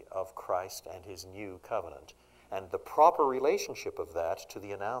sufficiency of Christ and his new covenant, and the proper relationship of that to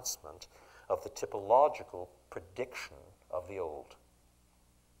the announcement of the typological prediction of the old.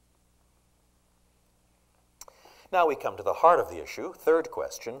 Now we come to the heart of the issue. Third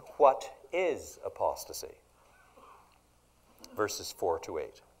question, what is apostasy? Verses 4 to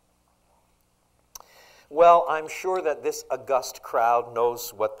 8. Well, I'm sure that this august crowd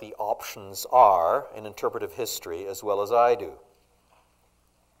knows what the options are in interpretive history as well as I do.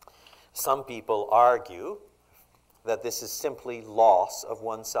 Some people argue that this is simply loss of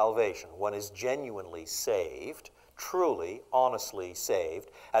one's salvation. One is genuinely saved, truly, honestly saved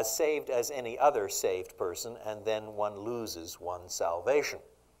as any other saved person, and then one loses one's salvation.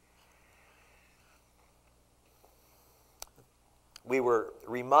 We were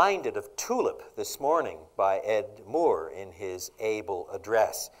reminded of tulip this morning by Ed Moore in his able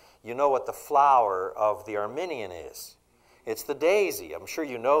address. You know what the flower of the Arminian is. It's the daisy. I'm sure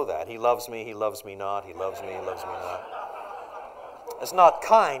you know that. He loves me not. He loves me not. It's not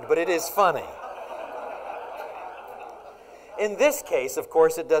kind, but it is funny. In this case, of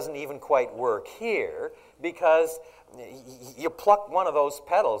course, it doesn't even quite work here, because you pluck one of those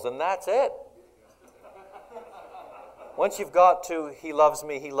petals and that's it. Once you've got to he loves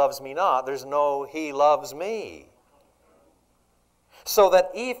me not, there's no he loves me. So that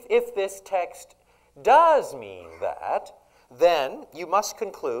if this text does mean that, then you must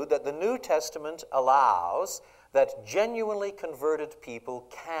conclude that the New Testament allows that genuinely converted people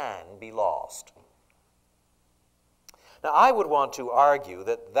can be lost. Now, I would want to argue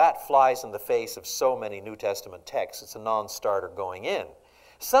that that flies in the face of so many New Testament texts. It's a non-starter going in.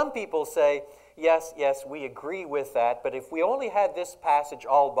 Some people say, yes, we agree with that, but if we only had this passage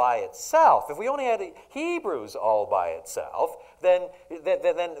all by itself, if we only had Hebrews all by itself, then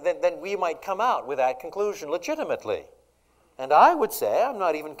we might come out with that conclusion legitimately. And I would say I'm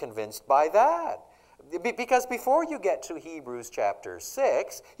not even convinced by that. Because before you get to Hebrews chapter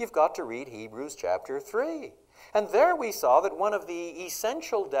 6, you've got to read Hebrews chapter 3. And there we saw that one of the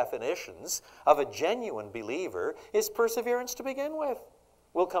essential definitions of a genuine believer is perseverance to begin with.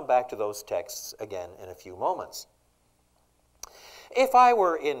 We'll come back to those texts again in a few moments. If I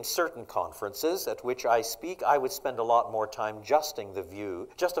were in certain conferences at which I speak, I would spend a lot more time justifying the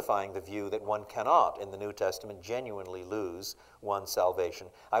view that one cannot, in the New Testament, genuinely lose one's salvation.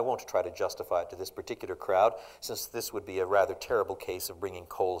 I won't try to justify it to this particular crowd, since this would be a rather terrible case of bringing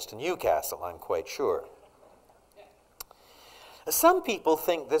coals to Newcastle, I'm quite sure. Some people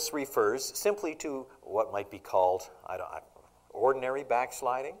think this refers simply to what might be called, ordinary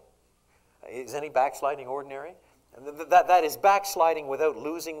backsliding. Is any backsliding ordinary? That is backsliding without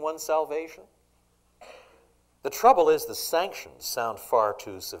losing one's salvation. The trouble is the sanctions sound far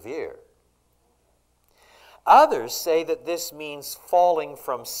too severe. Others say that this means falling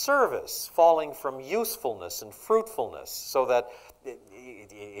from service, falling from usefulness and fruitfulness, so that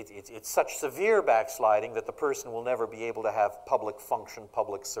it's such severe backsliding that the person will never be able to have public function,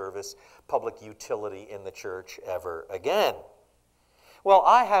 public service, public utility in the church ever again. Well,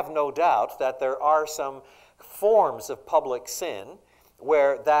 I have no doubt that there are some forms of public sin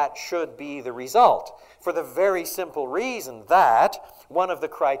where that should be the result, for the very simple reason that one of the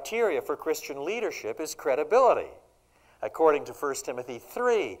criteria for Christian leadership is credibility. According to 1 Timothy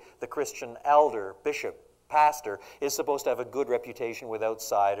 3, the Christian elder, bishop, pastor is supposed to have a good reputation with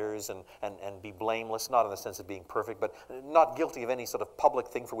outsiders and be blameless, not in the sense of being perfect, but not guilty of any sort of public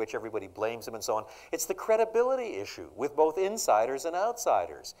thing for which everybody blames him and so on. It's the credibility issue with both insiders and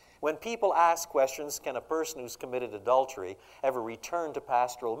outsiders. When people ask questions, can a person who's committed adultery ever return to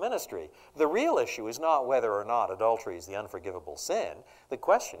pastoral ministry? The real issue is not whether or not adultery is the unforgivable sin. The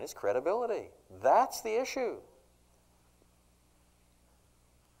question is credibility. That's the issue.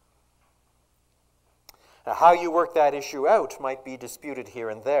 Now, how you work that issue out might be disputed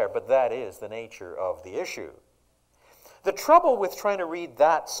here and there, but that is the nature of the issue. The trouble with trying to read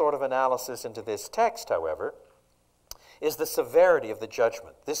that sort of analysis into this text, however, is the severity of the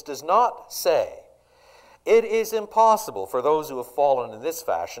judgment. This does not say, it is impossible for those who have fallen in this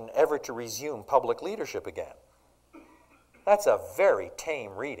fashion ever to resume public leadership again. That's a very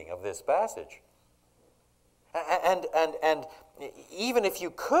tame reading of this passage. And even if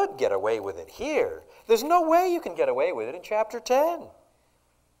you could get away with it here, there's no way you can get away with it in chapter 10.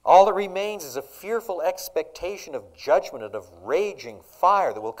 All that remains is a fearful expectation of judgment and of raging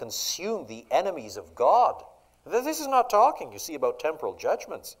fire that will consume the enemies of God. This is not talking, you see, about temporal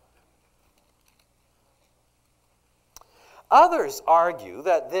judgments. Others argue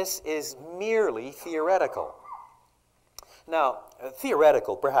that this is merely theoretical. Now,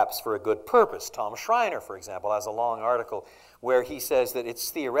 theoretical perhaps for a good purpose. Tom Schreiner, for example, has a long article where he says that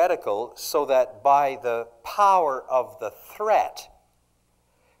it's theoretical so that by the power of the threat,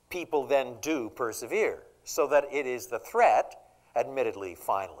 people then do persevere. So that it is the threat, admittedly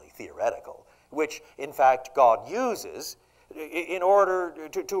finally theoretical, which in fact God uses in order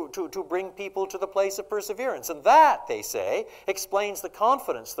to bring people to the place of perseverance. And that, they say, explains the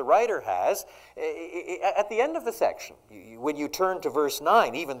confidence the writer has at the end of the section. When you turn to verse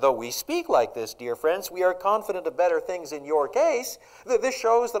 9, even though we speak like this, dear friends, we are confident of better things in your case. This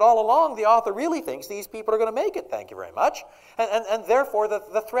shows that all along the author really thinks these people are going to make it, thank you very much. And therefore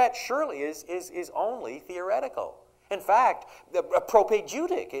the threat surely is only theoretical. In fact,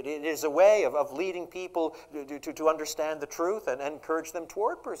 propedeutic, it is a way of leading people to understand the truth and encourage them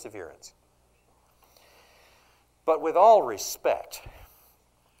toward perseverance. But with all respect,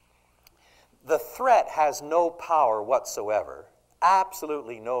 the threat has no power whatsoever,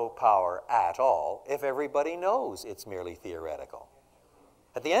 absolutely no power at all, if everybody knows it's merely theoretical.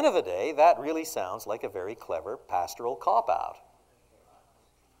 At the end of the day, that really sounds like a very clever pastoral cop-out.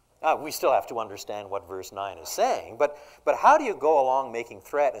 We still have to understand what verse 9 is saying, but how do you go along making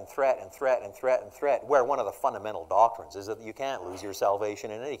threat and threat and threat and threat and threat, where one of the fundamental doctrines is that you can't lose your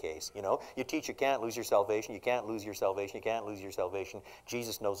salvation in any case? You know, you teach you can't lose your salvation, you can't lose your salvation, you can't lose your salvation.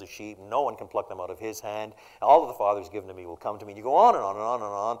 Jesus knows the sheep, no one can pluck them out of his hand. All that the Father's given to me will come to me. And you go on and on and on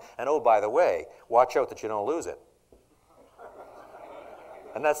and on, and oh, by the way, watch out that you don't lose it.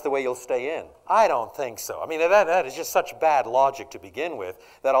 And that's the way you'll stay in. I don't think so. I mean, that is just such bad logic to begin with,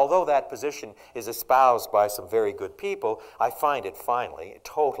 that although that position is espoused by some very good people, I find it finally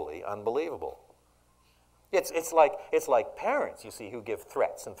totally unbelievable. It's like parents, you see, who give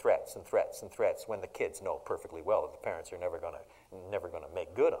threats and threats and threats and threats when the kids know perfectly well that the parents are never going to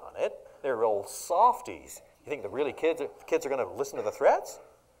make good on it. They're old softies. You think the really kids are going to listen to the threats?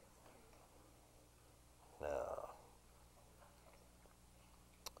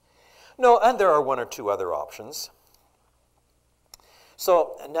 No, and there are one or two other options.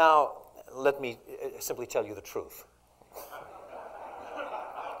 So now let me simply tell you the truth.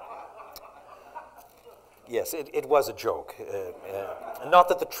 Yes, it was a joke. Not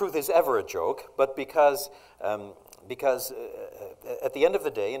that the truth is ever a joke, but because at the end of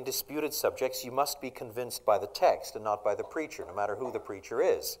the day, in disputed subjects, you must be convinced by the text and not by the preacher, no matter who the preacher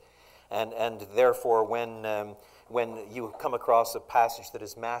is. And therefore, when you come across a passage that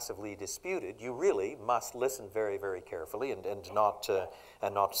is massively disputed, you really must listen very, very carefully and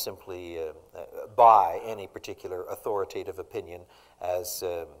not simply buy any particular authoritative opinion as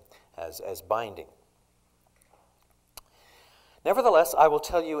binding. Nevertheless, I will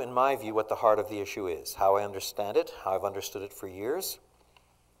tell you in my view what the heart of the issue is, how I understand it, how I've understood it for years.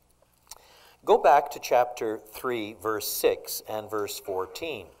 Go back to chapter 3, verse 6 and verse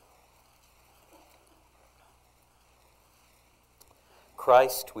 14.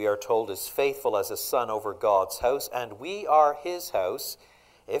 Christ, we are told, is faithful as a son over God's house, and we are his house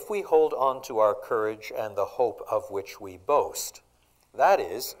if we hold on to our courage and the hope of which we boast. That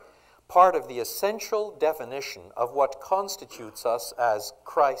is, part of the essential definition of what constitutes us as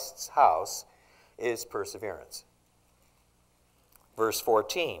Christ's house is perseverance. Verse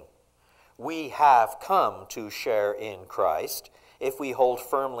 14, we have come to share in Christ if we hold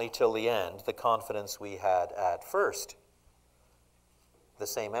firmly till the end the confidence we had at first. The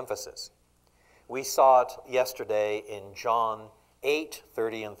same emphasis. We saw it yesterday in John 8,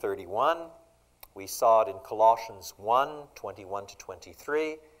 30 and 31. We saw it in Colossians 1, 21 to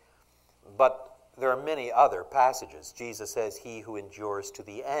 23. But there are many other passages. Jesus says, he who endures to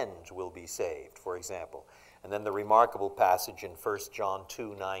the end will be saved, for example. And then the remarkable passage in 1 John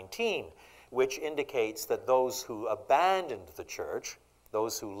 2, 19, which indicates that those who abandoned the church,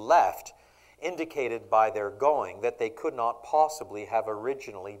 those who left, indicated by their going that they could not possibly have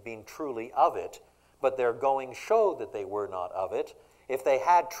originally been truly of it, but their going showed that they were not of it. If they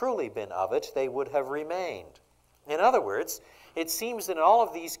had truly been of it, they would have remained. In other words, it seems that in all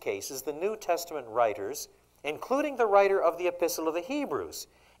of these cases, the New Testament writers, including the writer of the Epistle of the Hebrews,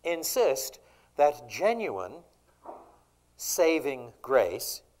 insist that genuine saving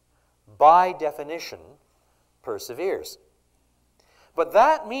grace, by definition, perseveres. But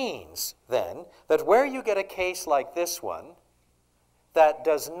that means, then, that where you get a case like this one that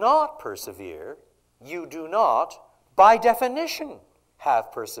does not persevere, you do not, by definition,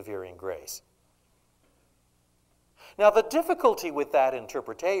 have persevering grace. Now, the difficulty with that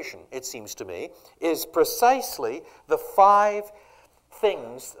interpretation, it seems to me, is precisely the 5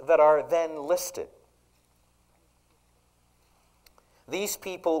 things that are then listed. These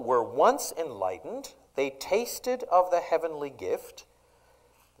people were once enlightened, they tasted of the heavenly gift,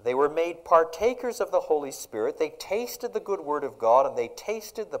 they were made partakers of the Holy Spirit. They tasted the good word of God, and they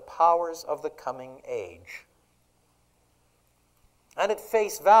tasted the powers of the coming age. And at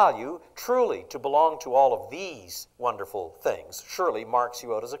face value, truly to belong to all of these wonderful things surely marks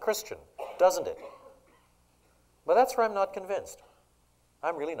you out as a Christian, doesn't it? But that's where I'm not convinced.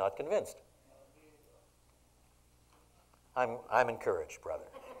 I'm really not convinced. I'm encouraged, brother.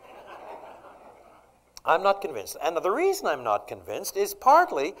 I'm not convinced. And the reason I'm not convinced is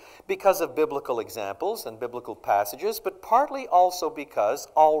partly because of biblical examples and biblical passages, but partly also because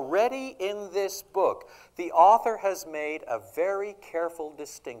already in this book, the author has made a very careful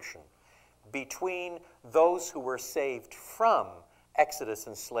distinction between those who were saved from Exodus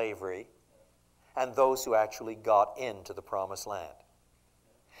and slavery and those who actually got into the promised land.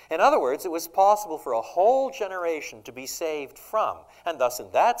 In other words, it was possible for a whole generation to be saved from, and thus in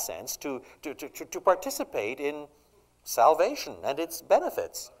that sense to participate in salvation and its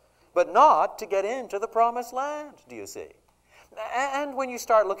benefits, but not to get into the promised land, do you see? And when you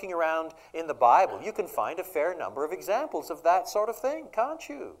start looking around in the Bible, you can find a fair number of examples of that sort of thing, can't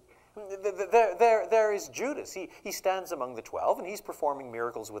you? There is Judas. He stands among the 12, and he's performing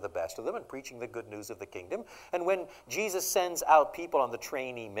miracles with the best of them and preaching the good news of the kingdom. And when Jesus sends out people on the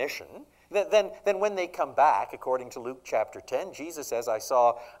trainee mission, then when they come back, according to Luke chapter 10, Jesus says, I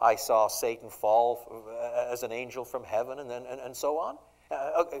saw Satan fall as an angel from heaven, and so on.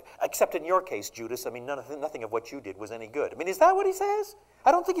 Except in your case, Judas, I mean, nothing of what you did was any good. I mean, is that what he says?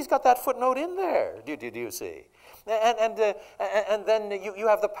 I don't think he's got that footnote in there. Do you see? And then you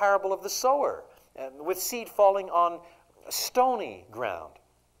have the parable of the sower, with seed falling on stony ground.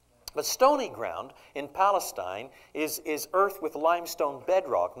 But stony ground in Palestine is earth with limestone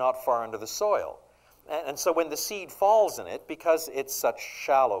bedrock not far under the soil. And so when the seed falls in it, because it's such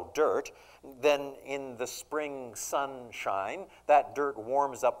shallow dirt, then in the spring sunshine, that dirt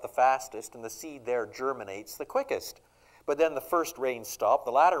warms up the fastest and the seed there germinates the quickest. But then the first rains stop,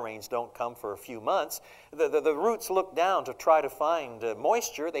 the latter rains don't come for a few months. The roots look down to try to find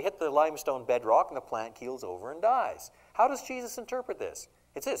moisture. They hit the limestone bedrock and the plant keels over and dies. How does Jesus interpret this?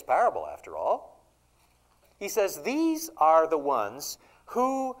 It's his parable, after all. He says, these are the ones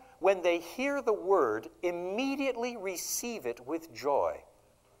who, when they hear the word, immediately receive it with joy.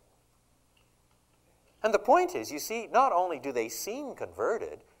 And the point is, you see, not only do they seem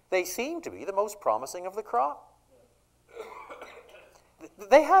converted, they seem to be the most promising of the crop.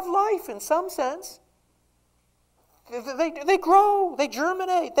 They have life in some sense. They grow, they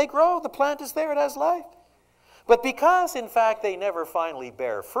germinate, they grow. The plant is there, it has life. But because, in fact, they never finally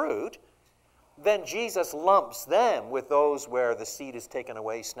bear fruit, then Jesus lumps them with those where the seed is taken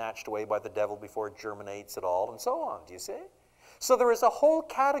away, snatched away by the devil before it germinates at all, and so on. Do you see? So there is a whole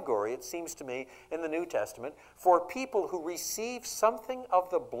category, it seems to me, in the New Testament for people who receive something of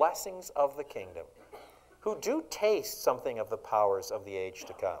the blessings of the kingdom, who do taste something of the powers of the age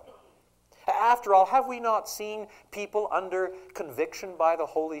to come. After all, have we not seen people under conviction by the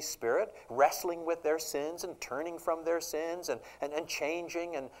Holy Spirit wrestling with their sins and turning from their sins and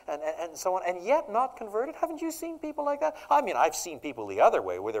changing and so on, and yet not converted? Haven't you seen people like that? I mean, I've seen people the other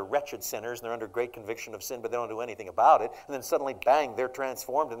way, where they're wretched sinners and they're under great conviction of sin, but they don't do anything about it, and then suddenly, bang, they're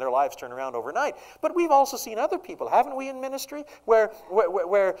transformed and their lives turn around overnight. But we've also seen other people, haven't we, in ministry, where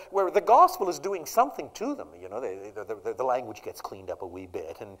the gospel is doing something to them. You know, the language gets cleaned up a wee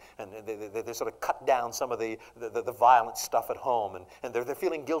bit, and they sort of cut down some of the violent stuff at home, and they're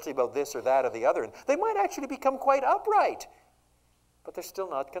feeling guilty about this or that or the other, and they might actually become quite upright, but they're still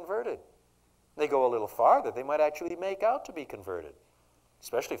not converted. They go a little farther, they might actually make out to be converted,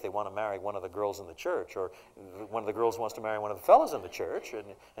 especially if they want to marry one of the girls in the church, or one of the girls wants to marry one of the fellows in the church,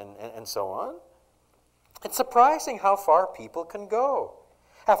 and so on. It's surprising how far people can go.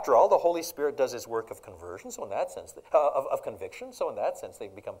 After all, the Holy Spirit does his work of conversion, so in that sense, of conviction, so in that sense they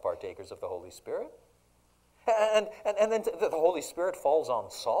become partakers of the Holy Spirit. And then the Holy Spirit falls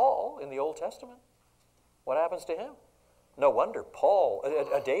on Saul in the Old Testament. What happens to him? No wonder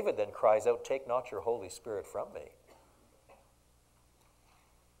David then cries out, "Take not your Holy Spirit from me."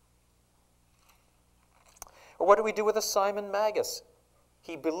 Or what do we do with a Simon Magus?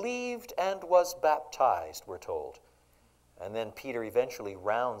 He believed and was baptized, we're told. And then Peter eventually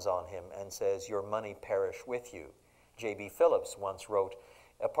rounds on him and says, "Your money perish with you." J.B. Phillips once wrote,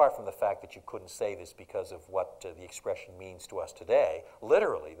 apart from the fact that you couldn't say this because of what the expression means to us today,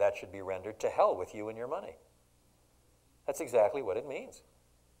 literally that should be rendered, "To hell with you and your money." That's exactly what it means.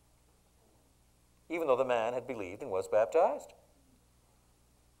 Even though the man had believed and was baptized.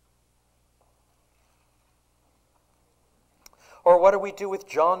 Or what do we do with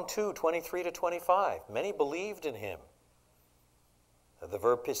John 2:23-25? Many believed in him. The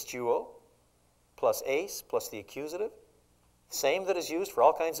verb pistuo plus ace plus the accusative, same that is used for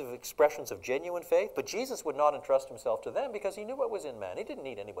all kinds of expressions of genuine faith, but Jesus would not entrust himself to them because he knew what was in man. He didn't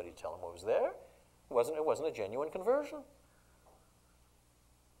need anybody to tell him what was there. It wasn't a genuine conversion.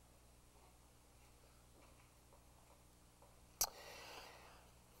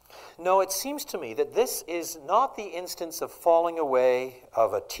 No, it seems to me that this is not the instance of falling away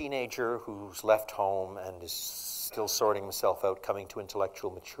of a teenager who's left home and is still sorting himself out, coming to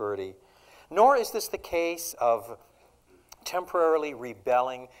intellectual maturity, nor is this the case of temporarily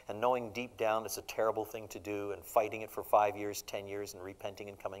rebelling and knowing deep down it's a terrible thing to do and fighting it for 5 years, 10 years, and repenting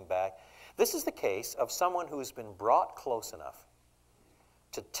and coming back. This is the case of someone who has been brought close enough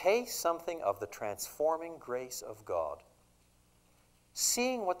to taste something of the transforming grace of God,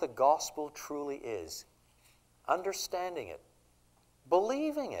 seeing what the gospel truly is, understanding it,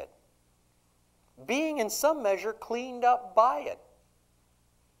 believing it, being in some measure cleaned up by it.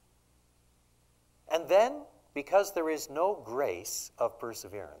 And then, because there is no grace of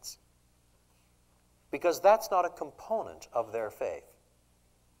perseverance, because that's not a component of their faith,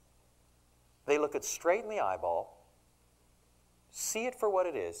 They look it straight in the eyeball, see it for what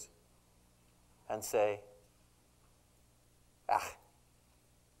it is, and say, ah,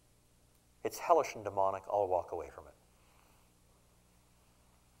 it's hellish and demonic, I'll walk away from it.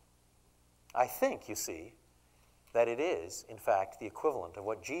 I think, you see, that it is, in fact, the equivalent of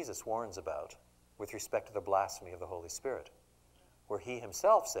what Jesus warns about with respect to the blasphemy of the Holy Spirit, where he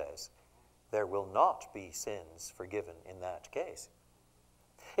himself says, there will not be sins forgiven in that case.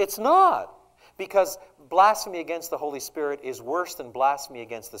 It's not because blasphemy against the Holy Spirit is worse than blasphemy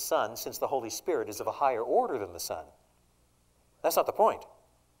against the Son, since the Holy Spirit is of a higher order than the Son. That's not the point.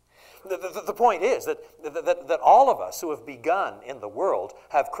 The point is that all of us who have begun in the world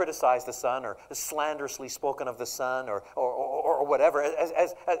have criticized the Son or slanderously spoken of the Son or whatever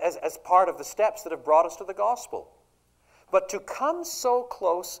as part of the steps that have brought us to the gospel. But to come so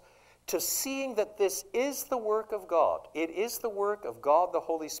close to seeing that this is the work of God, it is the work of God the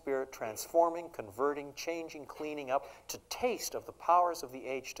Holy Spirit transforming, converting, changing, cleaning up, to taste of the powers of the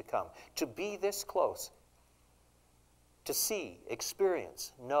age to come, to be this close, to see,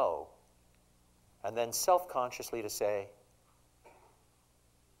 experience, know, and then self-consciously to say,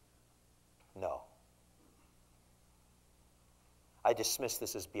 no. I dismiss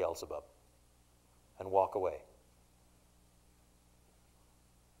this as Beelzebub and walk away.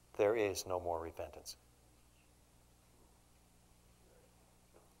 There is no more repentance.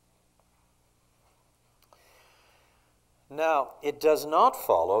 Now, it does not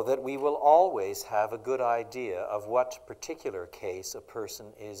follow that we will always have a good idea of what particular case a person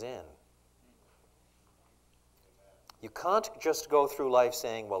is in. You can't just go through life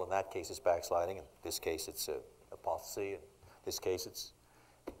saying, well, in that case it's backsliding, in this case it's apostasy, in this case it's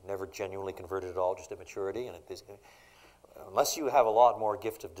never genuinely converted at all, just immaturity, and unless you have a lot more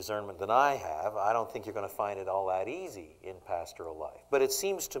gift of discernment than I have, I don't think you're going to find it all that easy in pastoral life. But it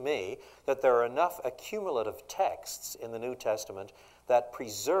seems to me that there are enough accumulative texts in the New Testament that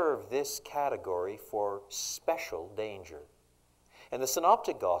preserve this category for special danger. In the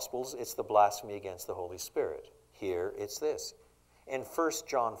Synoptic Gospels, it's the blasphemy against the Holy Spirit. Here, it's this. In 1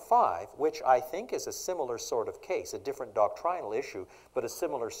 John 5, which I think is a similar sort of case, a different doctrinal issue, but a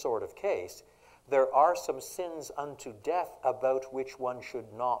similar sort of case, there are some sins unto death about which one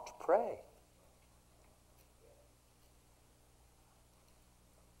should not pray.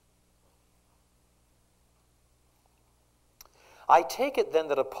 I take it then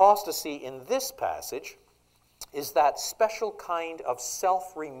that apostasy in this passage is that special kind of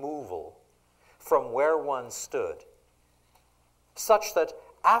self-removal from where one stood, such that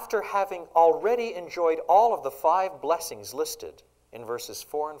after having already enjoyed all of the 5 blessings listed in verses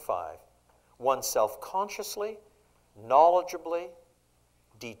 4 and 5, one self-consciously, knowledgeably,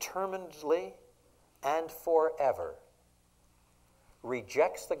 determinedly, and forever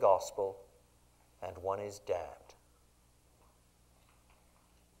rejects the gospel, and one is damned.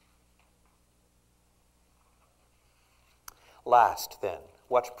 Last, then,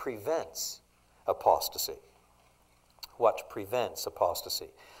 what prevents apostasy? What prevents apostasy?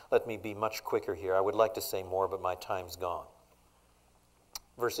 Let me be much quicker here. I would like to say more, but my time's gone.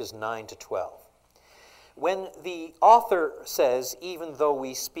 Verses 9 to 12. When the author says, even though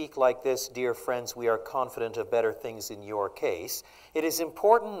we speak like this, dear friends, we are confident of better things in your case, it is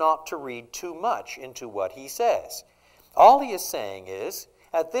important not to read too much into what he says. All he is saying is,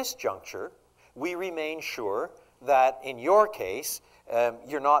 at this juncture, we remain sure that in your case,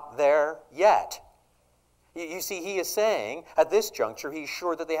 you're not there yet. You see, he is saying, at this juncture, he's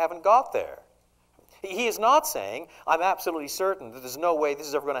sure that they haven't got there. He is not saying, I'm absolutely certain that there's no way this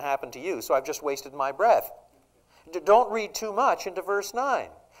is ever going to happen to you, so I've just wasted my breath. Don't read too much into verse 9.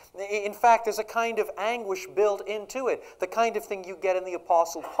 In fact, there's a kind of anguish built into it, the kind of thing you get in the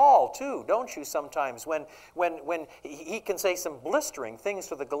Apostle Paul, too, don't you, sometimes, when he can say some blistering things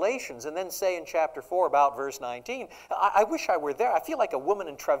to the Galatians and then say in chapter 4 about verse 19, I wish I were there. I feel like a woman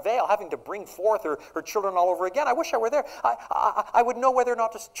in travail having to bring forth her children all over again. I wish I were there. I would know whether or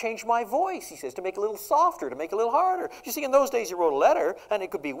not to change my voice, he says, to make it a little softer, to make it a little harder. You see, in those days you wrote a letter, and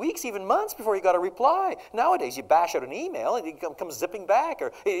it could be weeks, even months before you got a reply. Nowadays you bash out an email, and it comes zipping back,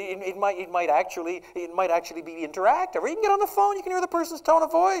 or it might actually be interactive. Or you can get on the phone, you can hear the person's tone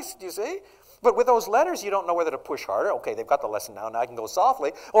of voice, do you see? But with those letters, you don't know whether to push harder. Okay, they've got the lesson now I can go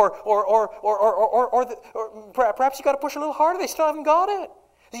softly. Or perhaps you got to push a little harder, they still haven't got it.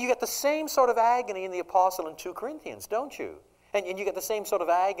 You get the same sort of agony in the apostle in 2 Corinthians, don't you? And you get the same sort of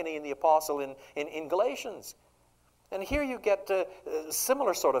agony in the apostle in Galatians. And here you get a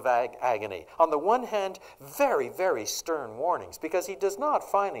similar sort of agony. On the one hand, very, very stern warnings, because he does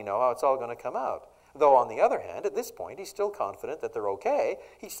not finally know how it's all going to come out. Though on the other hand, at this point, he's still confident that they're okay.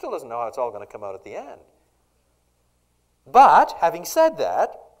 He still doesn't know how it's all going to come out at the end. But, having said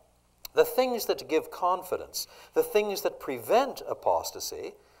that, the things that give confidence, the things that prevent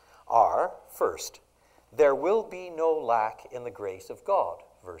apostasy are, first, there will be no lack in the grace of God,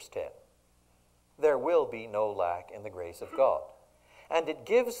 verse 10. There will be no lack in the grace of God. And it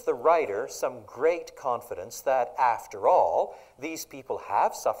gives the writer some great confidence that, after all, these people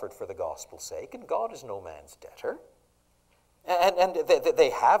have suffered for the gospel's sake, and God is no man's debtor. And they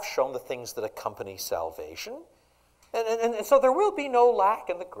have shown the things that accompany salvation. And so there will be no lack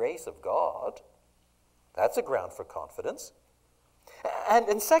in the grace of God. That's a ground for confidence.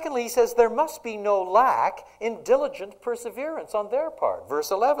 And secondly, he says there must be no lack in diligent perseverance on their part.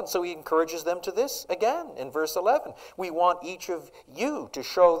 Verse 11, so he encourages them to this again in verse 11. We want each of you to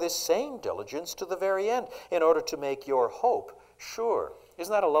show this same diligence to the very end in order to make your hope sure.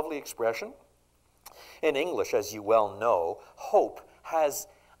 Isn't that a lovely expression? In English, as you well know, hope has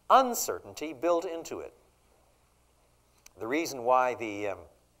uncertainty built into it. The reason why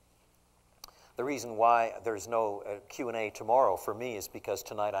there's no Q&A tomorrow for me is because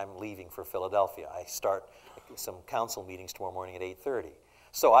tonight I'm leaving for Philadelphia. I start some council meetings tomorrow morning at 8:30.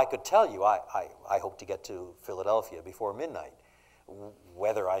 So I could tell you I hope to get to Philadelphia before midnight.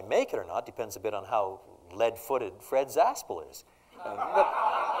 Whether I make it or not depends a bit on how lead-footed Fred Zaspel is.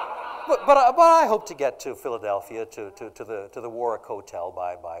 But I hope to get to Philadelphia to the Warwick Hotel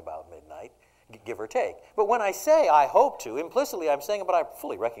by about midnight, give or take. But when I say I hope to, implicitly I'm saying, but I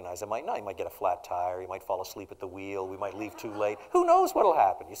fully recognize I might not. You might get a flat tire, you might fall asleep at the wheel, we might leave too late. Who knows what will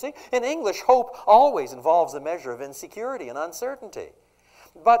happen, you see? In English, hope always involves a measure of insecurity and uncertainty.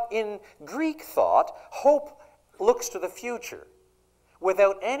 But in Greek thought, hope looks to the future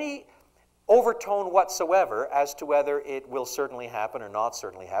without any overtone whatsoever as to whether it will certainly happen or not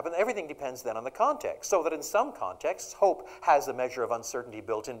certainly happen. Everything depends then on the context. So that in some contexts, hope has a measure of uncertainty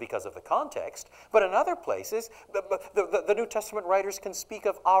built in because of the context. But in other places, the New Testament writers can speak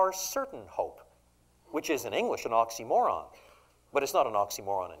of our certain hope, which is in English an oxymoron. But it's not an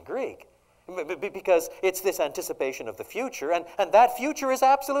oxymoron in Greek, because it's this anticipation of the future, and that future is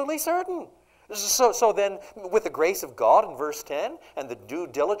absolutely certain. So then, with the grace of God in verse 10, and the due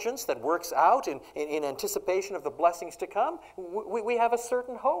diligence that works out in anticipation of the blessings to come, we have a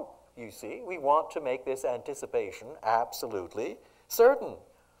certain hope, you see. We want to make this anticipation absolutely certain.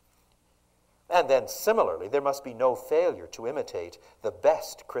 And then, similarly, there must be no failure to imitate the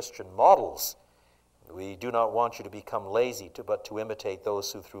best Christian models. We do not want you to become lazy, but to imitate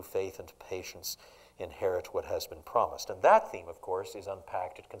those who through faith and patience inherit what has been promised. And that theme, of course, is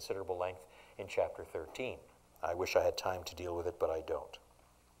unpacked at considerable length in chapter 13. I wish I had time to deal with it, but I don't.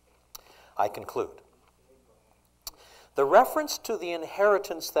 I conclude. The reference to the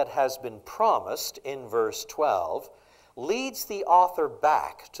inheritance that has been promised in verse 12 leads the author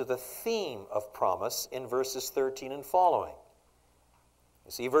back to the theme of promise in verses 13 and following.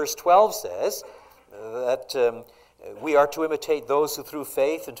 You see, verse 12 says that we are to imitate those who through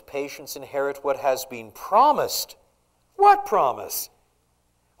faith and patience inherit what has been promised. What promise?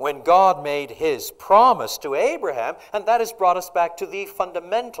 When God made his promise to Abraham, and that has brought us back to the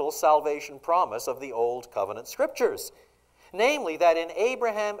fundamental salvation promise of the Old Covenant Scriptures. Namely, that in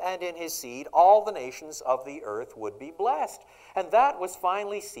Abraham and in his seed, all the nations of the earth would be blessed. And that was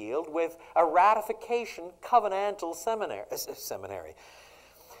finally sealed with a ratification covenantal seminary.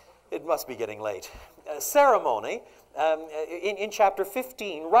 It must be getting late. Ceremony in chapter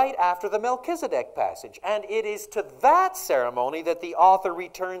 15, right after the Melchizedek passage. And it is to that ceremony that the author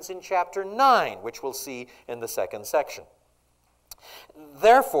returns in chapter 9, which we'll see in the second section.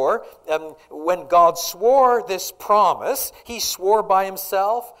 Therefore, when God swore this promise, he swore by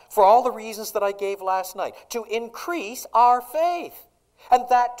himself, for all the reasons that I gave last night, to increase our faith. And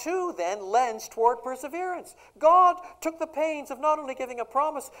that too then lends toward perseverance. God took the pains of not only giving a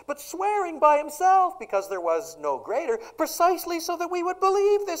promise, but swearing by himself, because there was no greater, precisely so that we would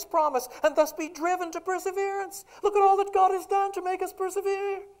believe this promise and thus be driven to perseverance. Look at all that God has done to make us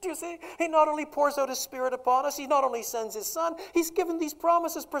persevere. Do you see? He not only pours out his Spirit upon us, he not only sends his Son, he's given these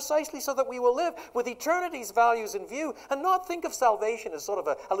promises precisely so that we will live with eternity's values in view and not think of salvation as sort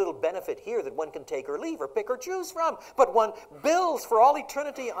of a little benefit here that one can take or leave or pick or choose from, but one builds for all all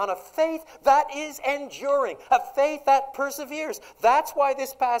eternity on a faith that is enduring, a faith that perseveres. That's why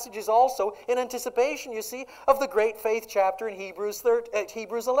this passage is also in anticipation, you see, of the great faith chapter in Hebrews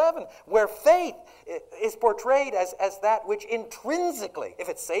 11, where faith is portrayed as that which intrinsically, if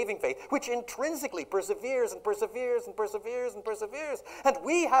it's saving faith, which intrinsically perseveres and perseveres and perseveres and perseveres. And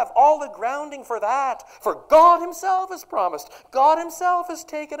we have all the grounding for that, for God himself has promised. God himself has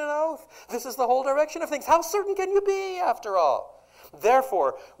taken an oath. This is the whole direction of things. How certain can you be, after all?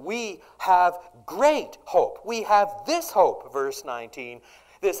 Therefore, we have great hope. We have this hope, verse 19,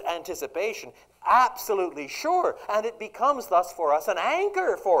 this anticipation, absolutely sure. And it becomes thus for us an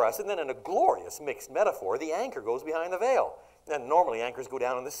anchor for us. And then in a glorious mixed metaphor, the anchor goes behind the veil. And normally anchors go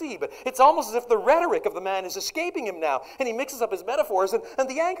down in the sea, but it's almost as if the rhetoric of the man is escaping him now. And he mixes up his metaphors, and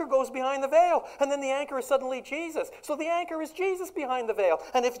the anchor goes behind the veil. And then the anchor is suddenly Jesus. So the anchor is Jesus behind the veil.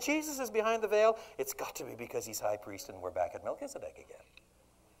 And if Jesus is behind the veil, it's got to be because he's high priest and we're back at Melchizedek again.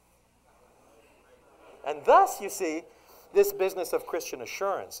 And thus, you see, this business of Christian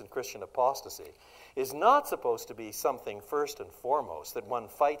assurance and Christian apostasy is not supposed to be something first and foremost that one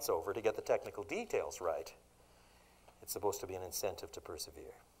fights over to get the technical details right. It's supposed to be an incentive to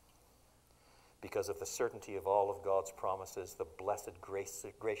persevere. Because of the certainty of all of God's promises, the blessed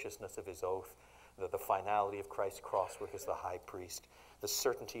graciousness of his oath, the finality of Christ's cross work as the high priest, the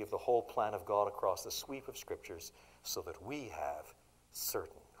certainty of the whole plan of God across the sweep of Scriptures, so that we have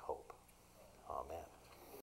certain